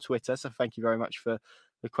Sophie on Twitter. So thank you very much for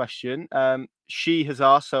the question. She has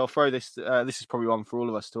asked, so I'll throw this. This is probably one for all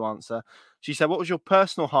of us to answer. She said, "What was your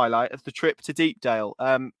personal highlight of the trip to Deepdale?"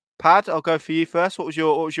 Pad, I'll go for you first. What was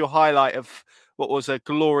your highlight of what was a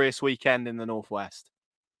glorious weekend in the Northwest?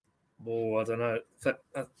 Oh, I don't know.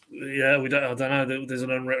 Yeah, we don't. I don't know. There's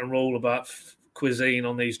an unwritten rule about cuisine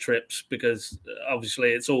on these trips because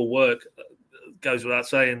obviously it's all work. Goes without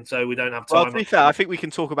saying, so we don't have time. Well, to be fair, I think we can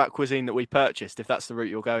talk about cuisine that we purchased if that's the route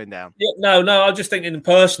you're going down. Yeah, no. I'm just thinking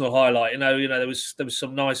personal highlight. There was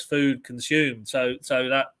some nice food consumed, so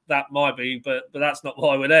that might be, but that's not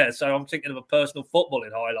why we're there. So I'm thinking of a personal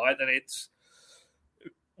footballing highlight, and it's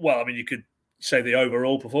you could say the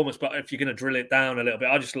overall performance, but if you're going to drill it down a little bit,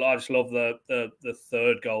 I just love the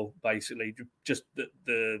third goal, basically, just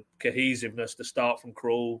the cohesiveness to start from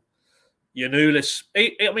Krul. Yanulis,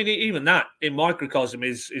 even that in microcosm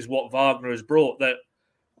is what Wagner has brought. That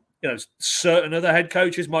certain other head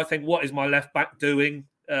coaches might think, "What is my left back doing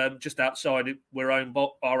just outside our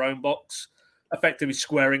own box?" Effectively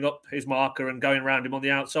squaring up his marker and going around him on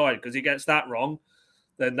the outside because he gets that wrong,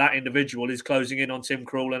 then that individual is closing in on Tim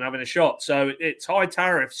Krul and having a shot. So it's high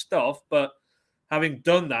tariff stuff, but having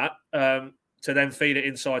done that, to then feed it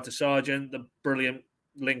inside to Sargent, the brilliant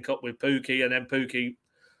link up with Pookie, and then Pookie,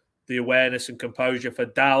 the awareness and composure for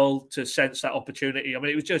Dowell to sense that opportunity.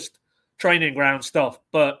 It was just training ground stuff,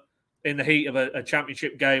 but in the heat of a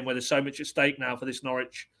championship game where there's so much at stake now for this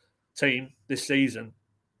Norwich team this season,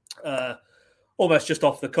 almost just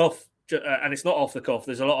off the cuff. And it's not off the cuff.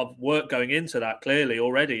 There's a lot of work going into that clearly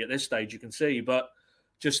already at this stage, you can see, but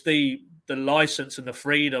just the license and the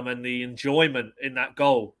freedom and the enjoyment in that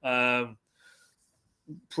goal,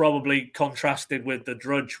 probably contrasted with the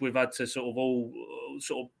drudge we've had to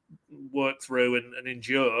all work through and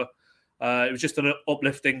endure. It was just an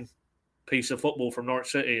uplifting piece of football from Norwich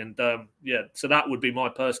City. And so that would be my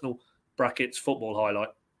personal brackets football highlight.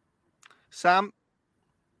 Sam?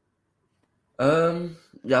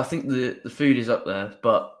 I think the food is up there,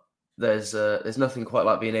 but there's nothing quite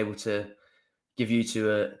like being able to give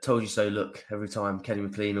you a told you so look every time Kenny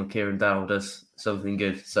McLean or Kieran Dowell does something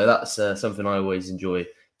good. So that's something I always enjoy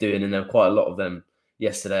doing, and there were quite a lot of them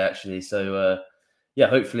yesterday actually. So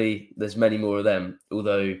hopefully there's many more of them.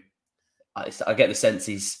 Although I get the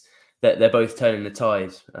sense that they're both turning the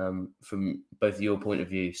tide from both of your point of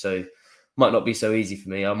view. So might not be so easy for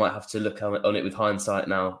me. I might have to look on it with hindsight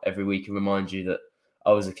now every week and remind you that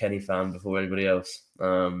I was a Kenny fan before anybody else.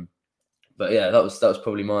 But yeah, that was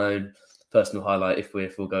probably my own personal highlight if we're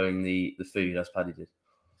foregoing the food as Paddy did.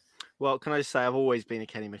 Well, can I just say I've always been a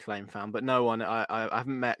Kenny McLean fan, but no one I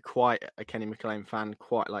haven't met quite a Kenny McLean fan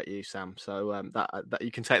quite like you, Sam. So that you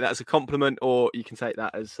can take that as a compliment, or you can take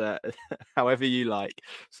that as however you like.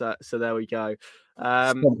 So there we go. It's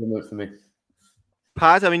a compliment for me.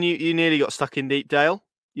 Pad, you nearly got stuck in Deepdale.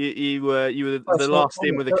 You were the last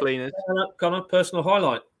in with the cleaners. Connor, personal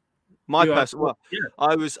highlight. My personal. Well, yeah.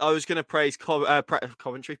 I was going to praise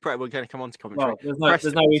Coventry. We're going to come on to Coventry. Well,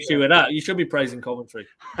 there's no issue with that. You should be praising Coventry.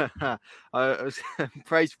 I was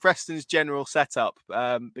praise Preston's general setup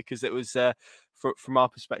because it was from our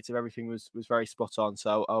perspective everything was very spot on.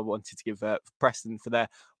 So I wanted to give Preston for their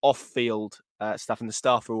off-field stuff, and the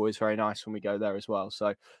staff are always very nice when we go there as well.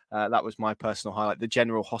 So that was my personal highlight: the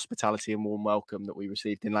general hospitality and warm welcome that we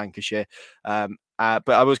received in Lancashire. But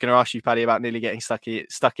I was going to ask you, Paddy, about nearly getting stuck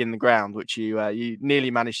in the ground, which you nearly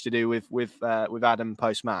managed to do with Adam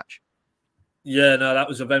post match. Yeah, no, that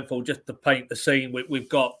was eventful. Just to paint the scene, we've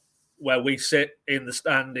got where we sit in the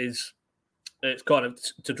stand it's kind of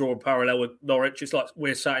to draw a parallel with Norwich. It's like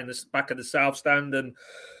we're sat in the back of the south stand, and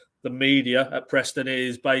the media at Preston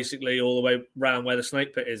is basically all the way around where the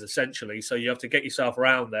snake pit is, essentially. So you have to get yourself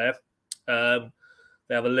around there.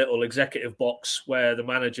 They have a little executive box where the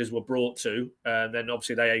managers were brought to, and then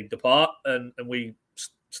obviously they depart, and we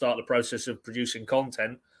start the process of producing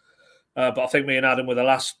content. But I think me and Adam were the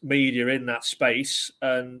last media in that space,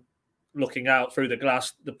 and looking out through the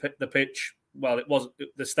glass, the pitch. Well, it wasn't.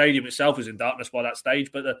 The stadium itself was in darkness by that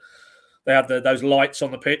stage, but they had those lights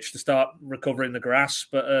on the pitch to start recovering the grass.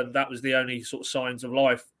 But that was the only sort of signs of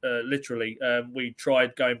life. Literally, we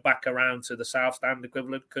tried going back around to the south stand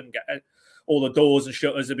equivalent, couldn't get it. All the doors and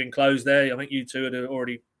shutters had been closed there. I think you two had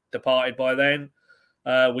already departed by then.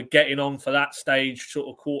 We're getting on for that stage sort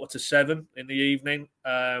of 6:45 in the evening.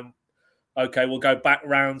 Okay, we'll go back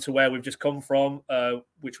round to where we've just come from,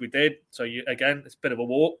 which we did. So again, it's a bit of a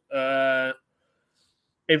walk.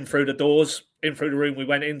 In through the doors, in through the room we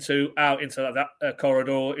went into, out into that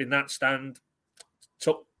corridor in that stand,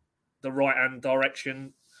 took the right-hand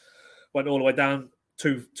direction, went all the way down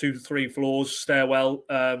 2-3 floors, stairwell,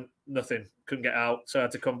 nothing, couldn't get out. So I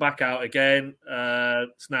had to come back out again.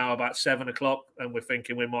 It's now about 7 o'clock, and we're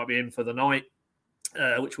thinking we might be in for the night,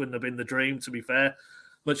 which wouldn't have been the dream, to be fair,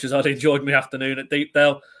 much as I'd enjoyed my afternoon at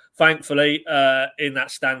Deepdale. Thankfully, in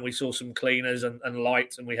that stand, we saw some cleaners and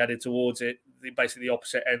lights, and we headed towards it, basically the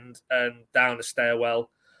opposite end, and down a stairwell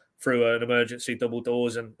through an emergency double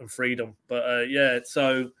doors and freedom. But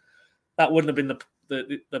so that wouldn't have been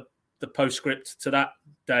the postscript to that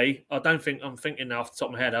day. I don't think, I'm thinking now off the top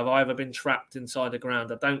of my head, have I ever been trapped inside the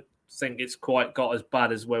ground? I don't think it's quite got as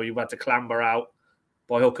bad as where you had to clamber out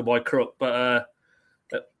by hook or by crook. But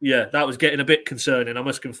that was getting a bit concerning, I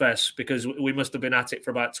must confess, because we must have been at it for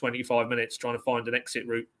about 25 minutes trying to find an exit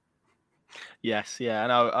route. Yes, yeah,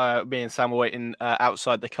 and me and Sam were waiting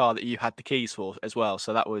outside the car that you had the keys for as well.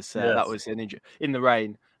 So that was in the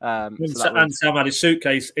rain. And Sam had his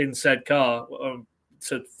suitcase in said car.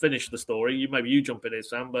 To finish the story, maybe you jump in here,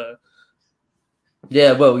 Sam. But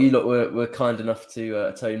yeah, well, you lot were kind enough to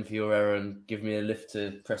atone for your error and give me a lift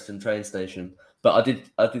to Preston train station. But I did.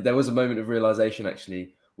 There was a moment of realization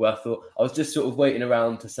actually where I thought I was just sort of waiting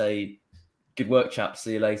around to say, "Good work, chaps.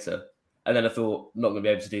 See you later." And then I thought, I'm not going to be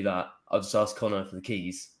able to do that. I'll just ask Connor for the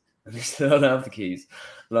keys, and he still don't have the keys.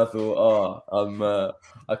 And I thought,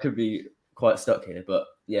 I could be quite stuck here. But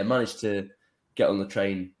yeah, managed to get on the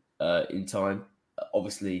train in time.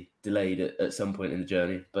 Obviously delayed at some point in the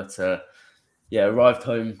journey, but arrived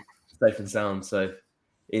home safe and sound. So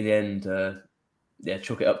in the end,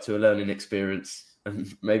 chalk it up to a learning experience,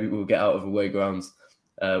 and maybe we'll get out of away grounds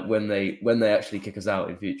when they actually kick us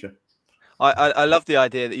out in future. I love the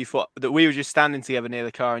idea that you thought that we were just standing together near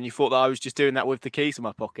the car, and you thought that I was just doing that with the keys in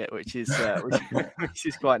my pocket, which is which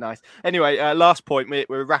is quite nice. Anyway, last point.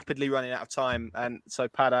 We're rapidly running out of time, and so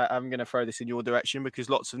Pad, I'm going to throw this in your direction because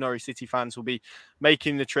lots of Norwich City fans will be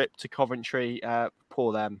making the trip to Coventry.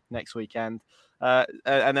 Poor them next weekend,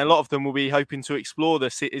 and a lot of them will be hoping to explore the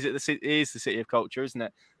city. It is the city of culture, isn't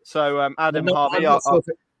it? So Adam Harvey, I'm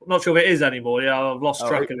not sure if it is anymore. Yeah, I've lost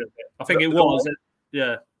track of it. I think it was.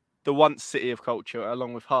 Yeah. The once city of culture,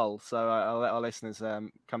 along with Hull. So I'll let our listeners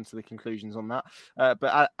come to the conclusions on that.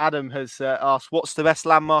 But Adam has asked, what's the best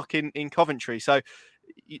landmark in Coventry? So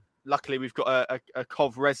luckily, we've got a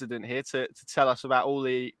Cov resident here to tell us about all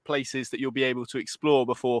the places that you'll be able to explore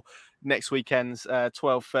before next weekend's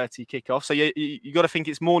 12:30 kickoff. So you got to think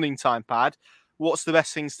it's morning time, Pad. What's the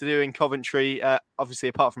best things to do in Coventry, obviously,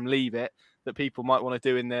 apart from leave it, that people might want to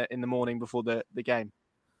do in the morning before the game?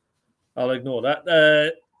 I'll ignore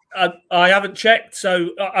that. I haven't checked, so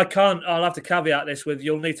I can't. I'll have to caveat this with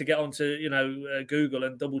you'll need to get onto Google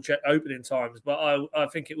and double check opening times. But I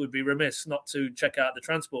think it would be remiss not to check out the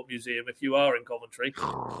Transport Museum if you are in Coventry,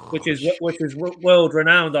 which is world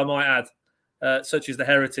renowned, I might add, such as the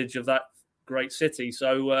heritage of that great city.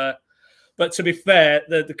 So, but to be fair,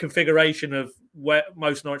 the configuration of where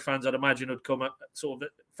most Norwich fans, I'd imagine, would come sort of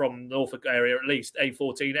from Norfolk area, at least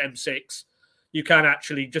A14, M6. You can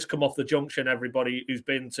actually just come off the junction, everybody who's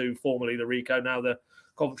been to formerly the Rico, now the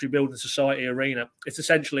Coventry Building Society Arena. It's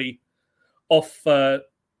essentially off a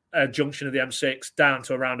junction of the M6 down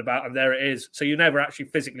to a roundabout, and there it is. So you never actually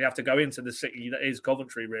physically have to go into the city that is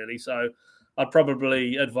Coventry, really. So I'd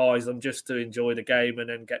probably advise them just to enjoy the game and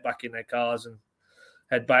then get back in their cars and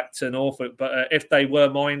head back to Norfolk. But if they were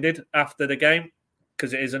minded after the game,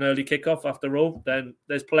 because it is an early kickoff after all, then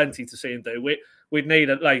there's plenty to see and do. We'd need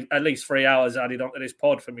at least 3 hours added onto this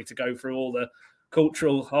pod for me to go through all the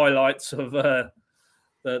cultural highlights of the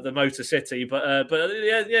Motor City. But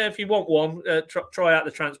if you want one, try out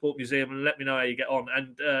the Transport Museum and let me know how you get on,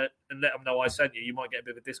 and let them know I sent you. You might get a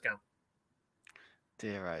bit of a discount.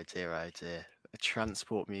 Dear, oh dear, oh dear. A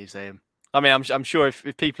Transport Museum. I mean, I'm sure if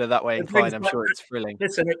people are that way inclined, I'm sure it's thrilling.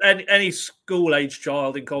 Listen, any school-age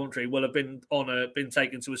child in Coventry will have been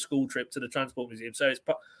taken to a school trip to the Transport Museum. So it's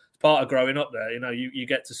part of growing up there. You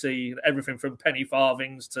get to see everything from penny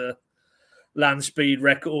farthings to land speed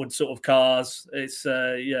record sort of cars. I'm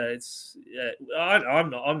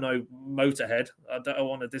no motorhead. I don't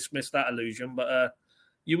want to dismiss that illusion, but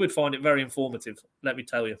you would find it very informative. Let me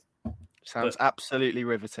tell you. Sounds absolutely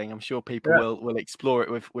riveting. I'm sure people will explore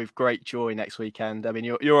it with great joy next weekend. I mean,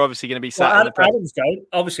 you're obviously going to be sat in the Adam's going.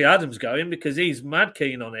 Obviously, Adam's going because he's mad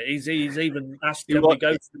keen on it. He's even asked him to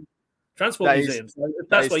go to the Transport Museum. So if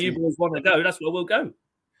that's where you boys want to go, that's where we'll go.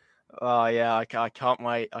 Oh yeah, I can't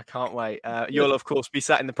wait. I can't wait. You'll of course be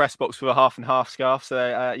sat in the press box with a half and half scarf,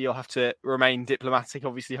 so you'll have to remain diplomatic.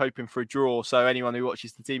 Obviously, hoping for a draw. So anyone who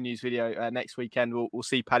watches the Team News video next weekend will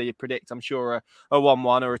see Paddy predict. I'm sure a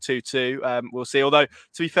 1-1 or a 2-2. We'll see. Although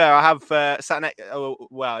to be fair, I have sat next. It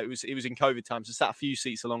was in COVID time, so sat a few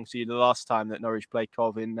seats along to you the last time that Norwich played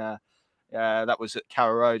Cov in That was at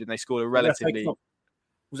Carrow Road, and they scored a relatively.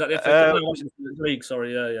 Was that the FA Cup? No, it was the league.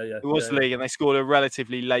 Sorry, yeah. It was the league, and they scored a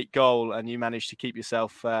relatively late goal, and you managed to keep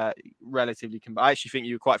yourself relatively. I actually think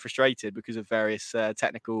you were quite frustrated because of various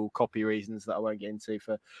technical copy reasons that I won't get into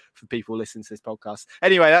for people listening to this podcast.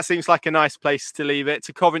 Anyway, that seems like a nice place to leave it.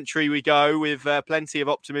 To Coventry we go with plenty of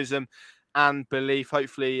optimism and belief.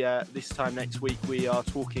 Hopefully this time next week we are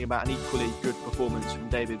talking about an equally good performance from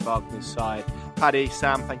David Wagner's side. Paddy,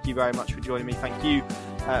 Sam, thank you very much for joining me. Thank you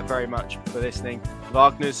very much for listening.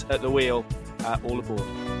 Wagner's at the wheel. All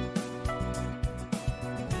aboard.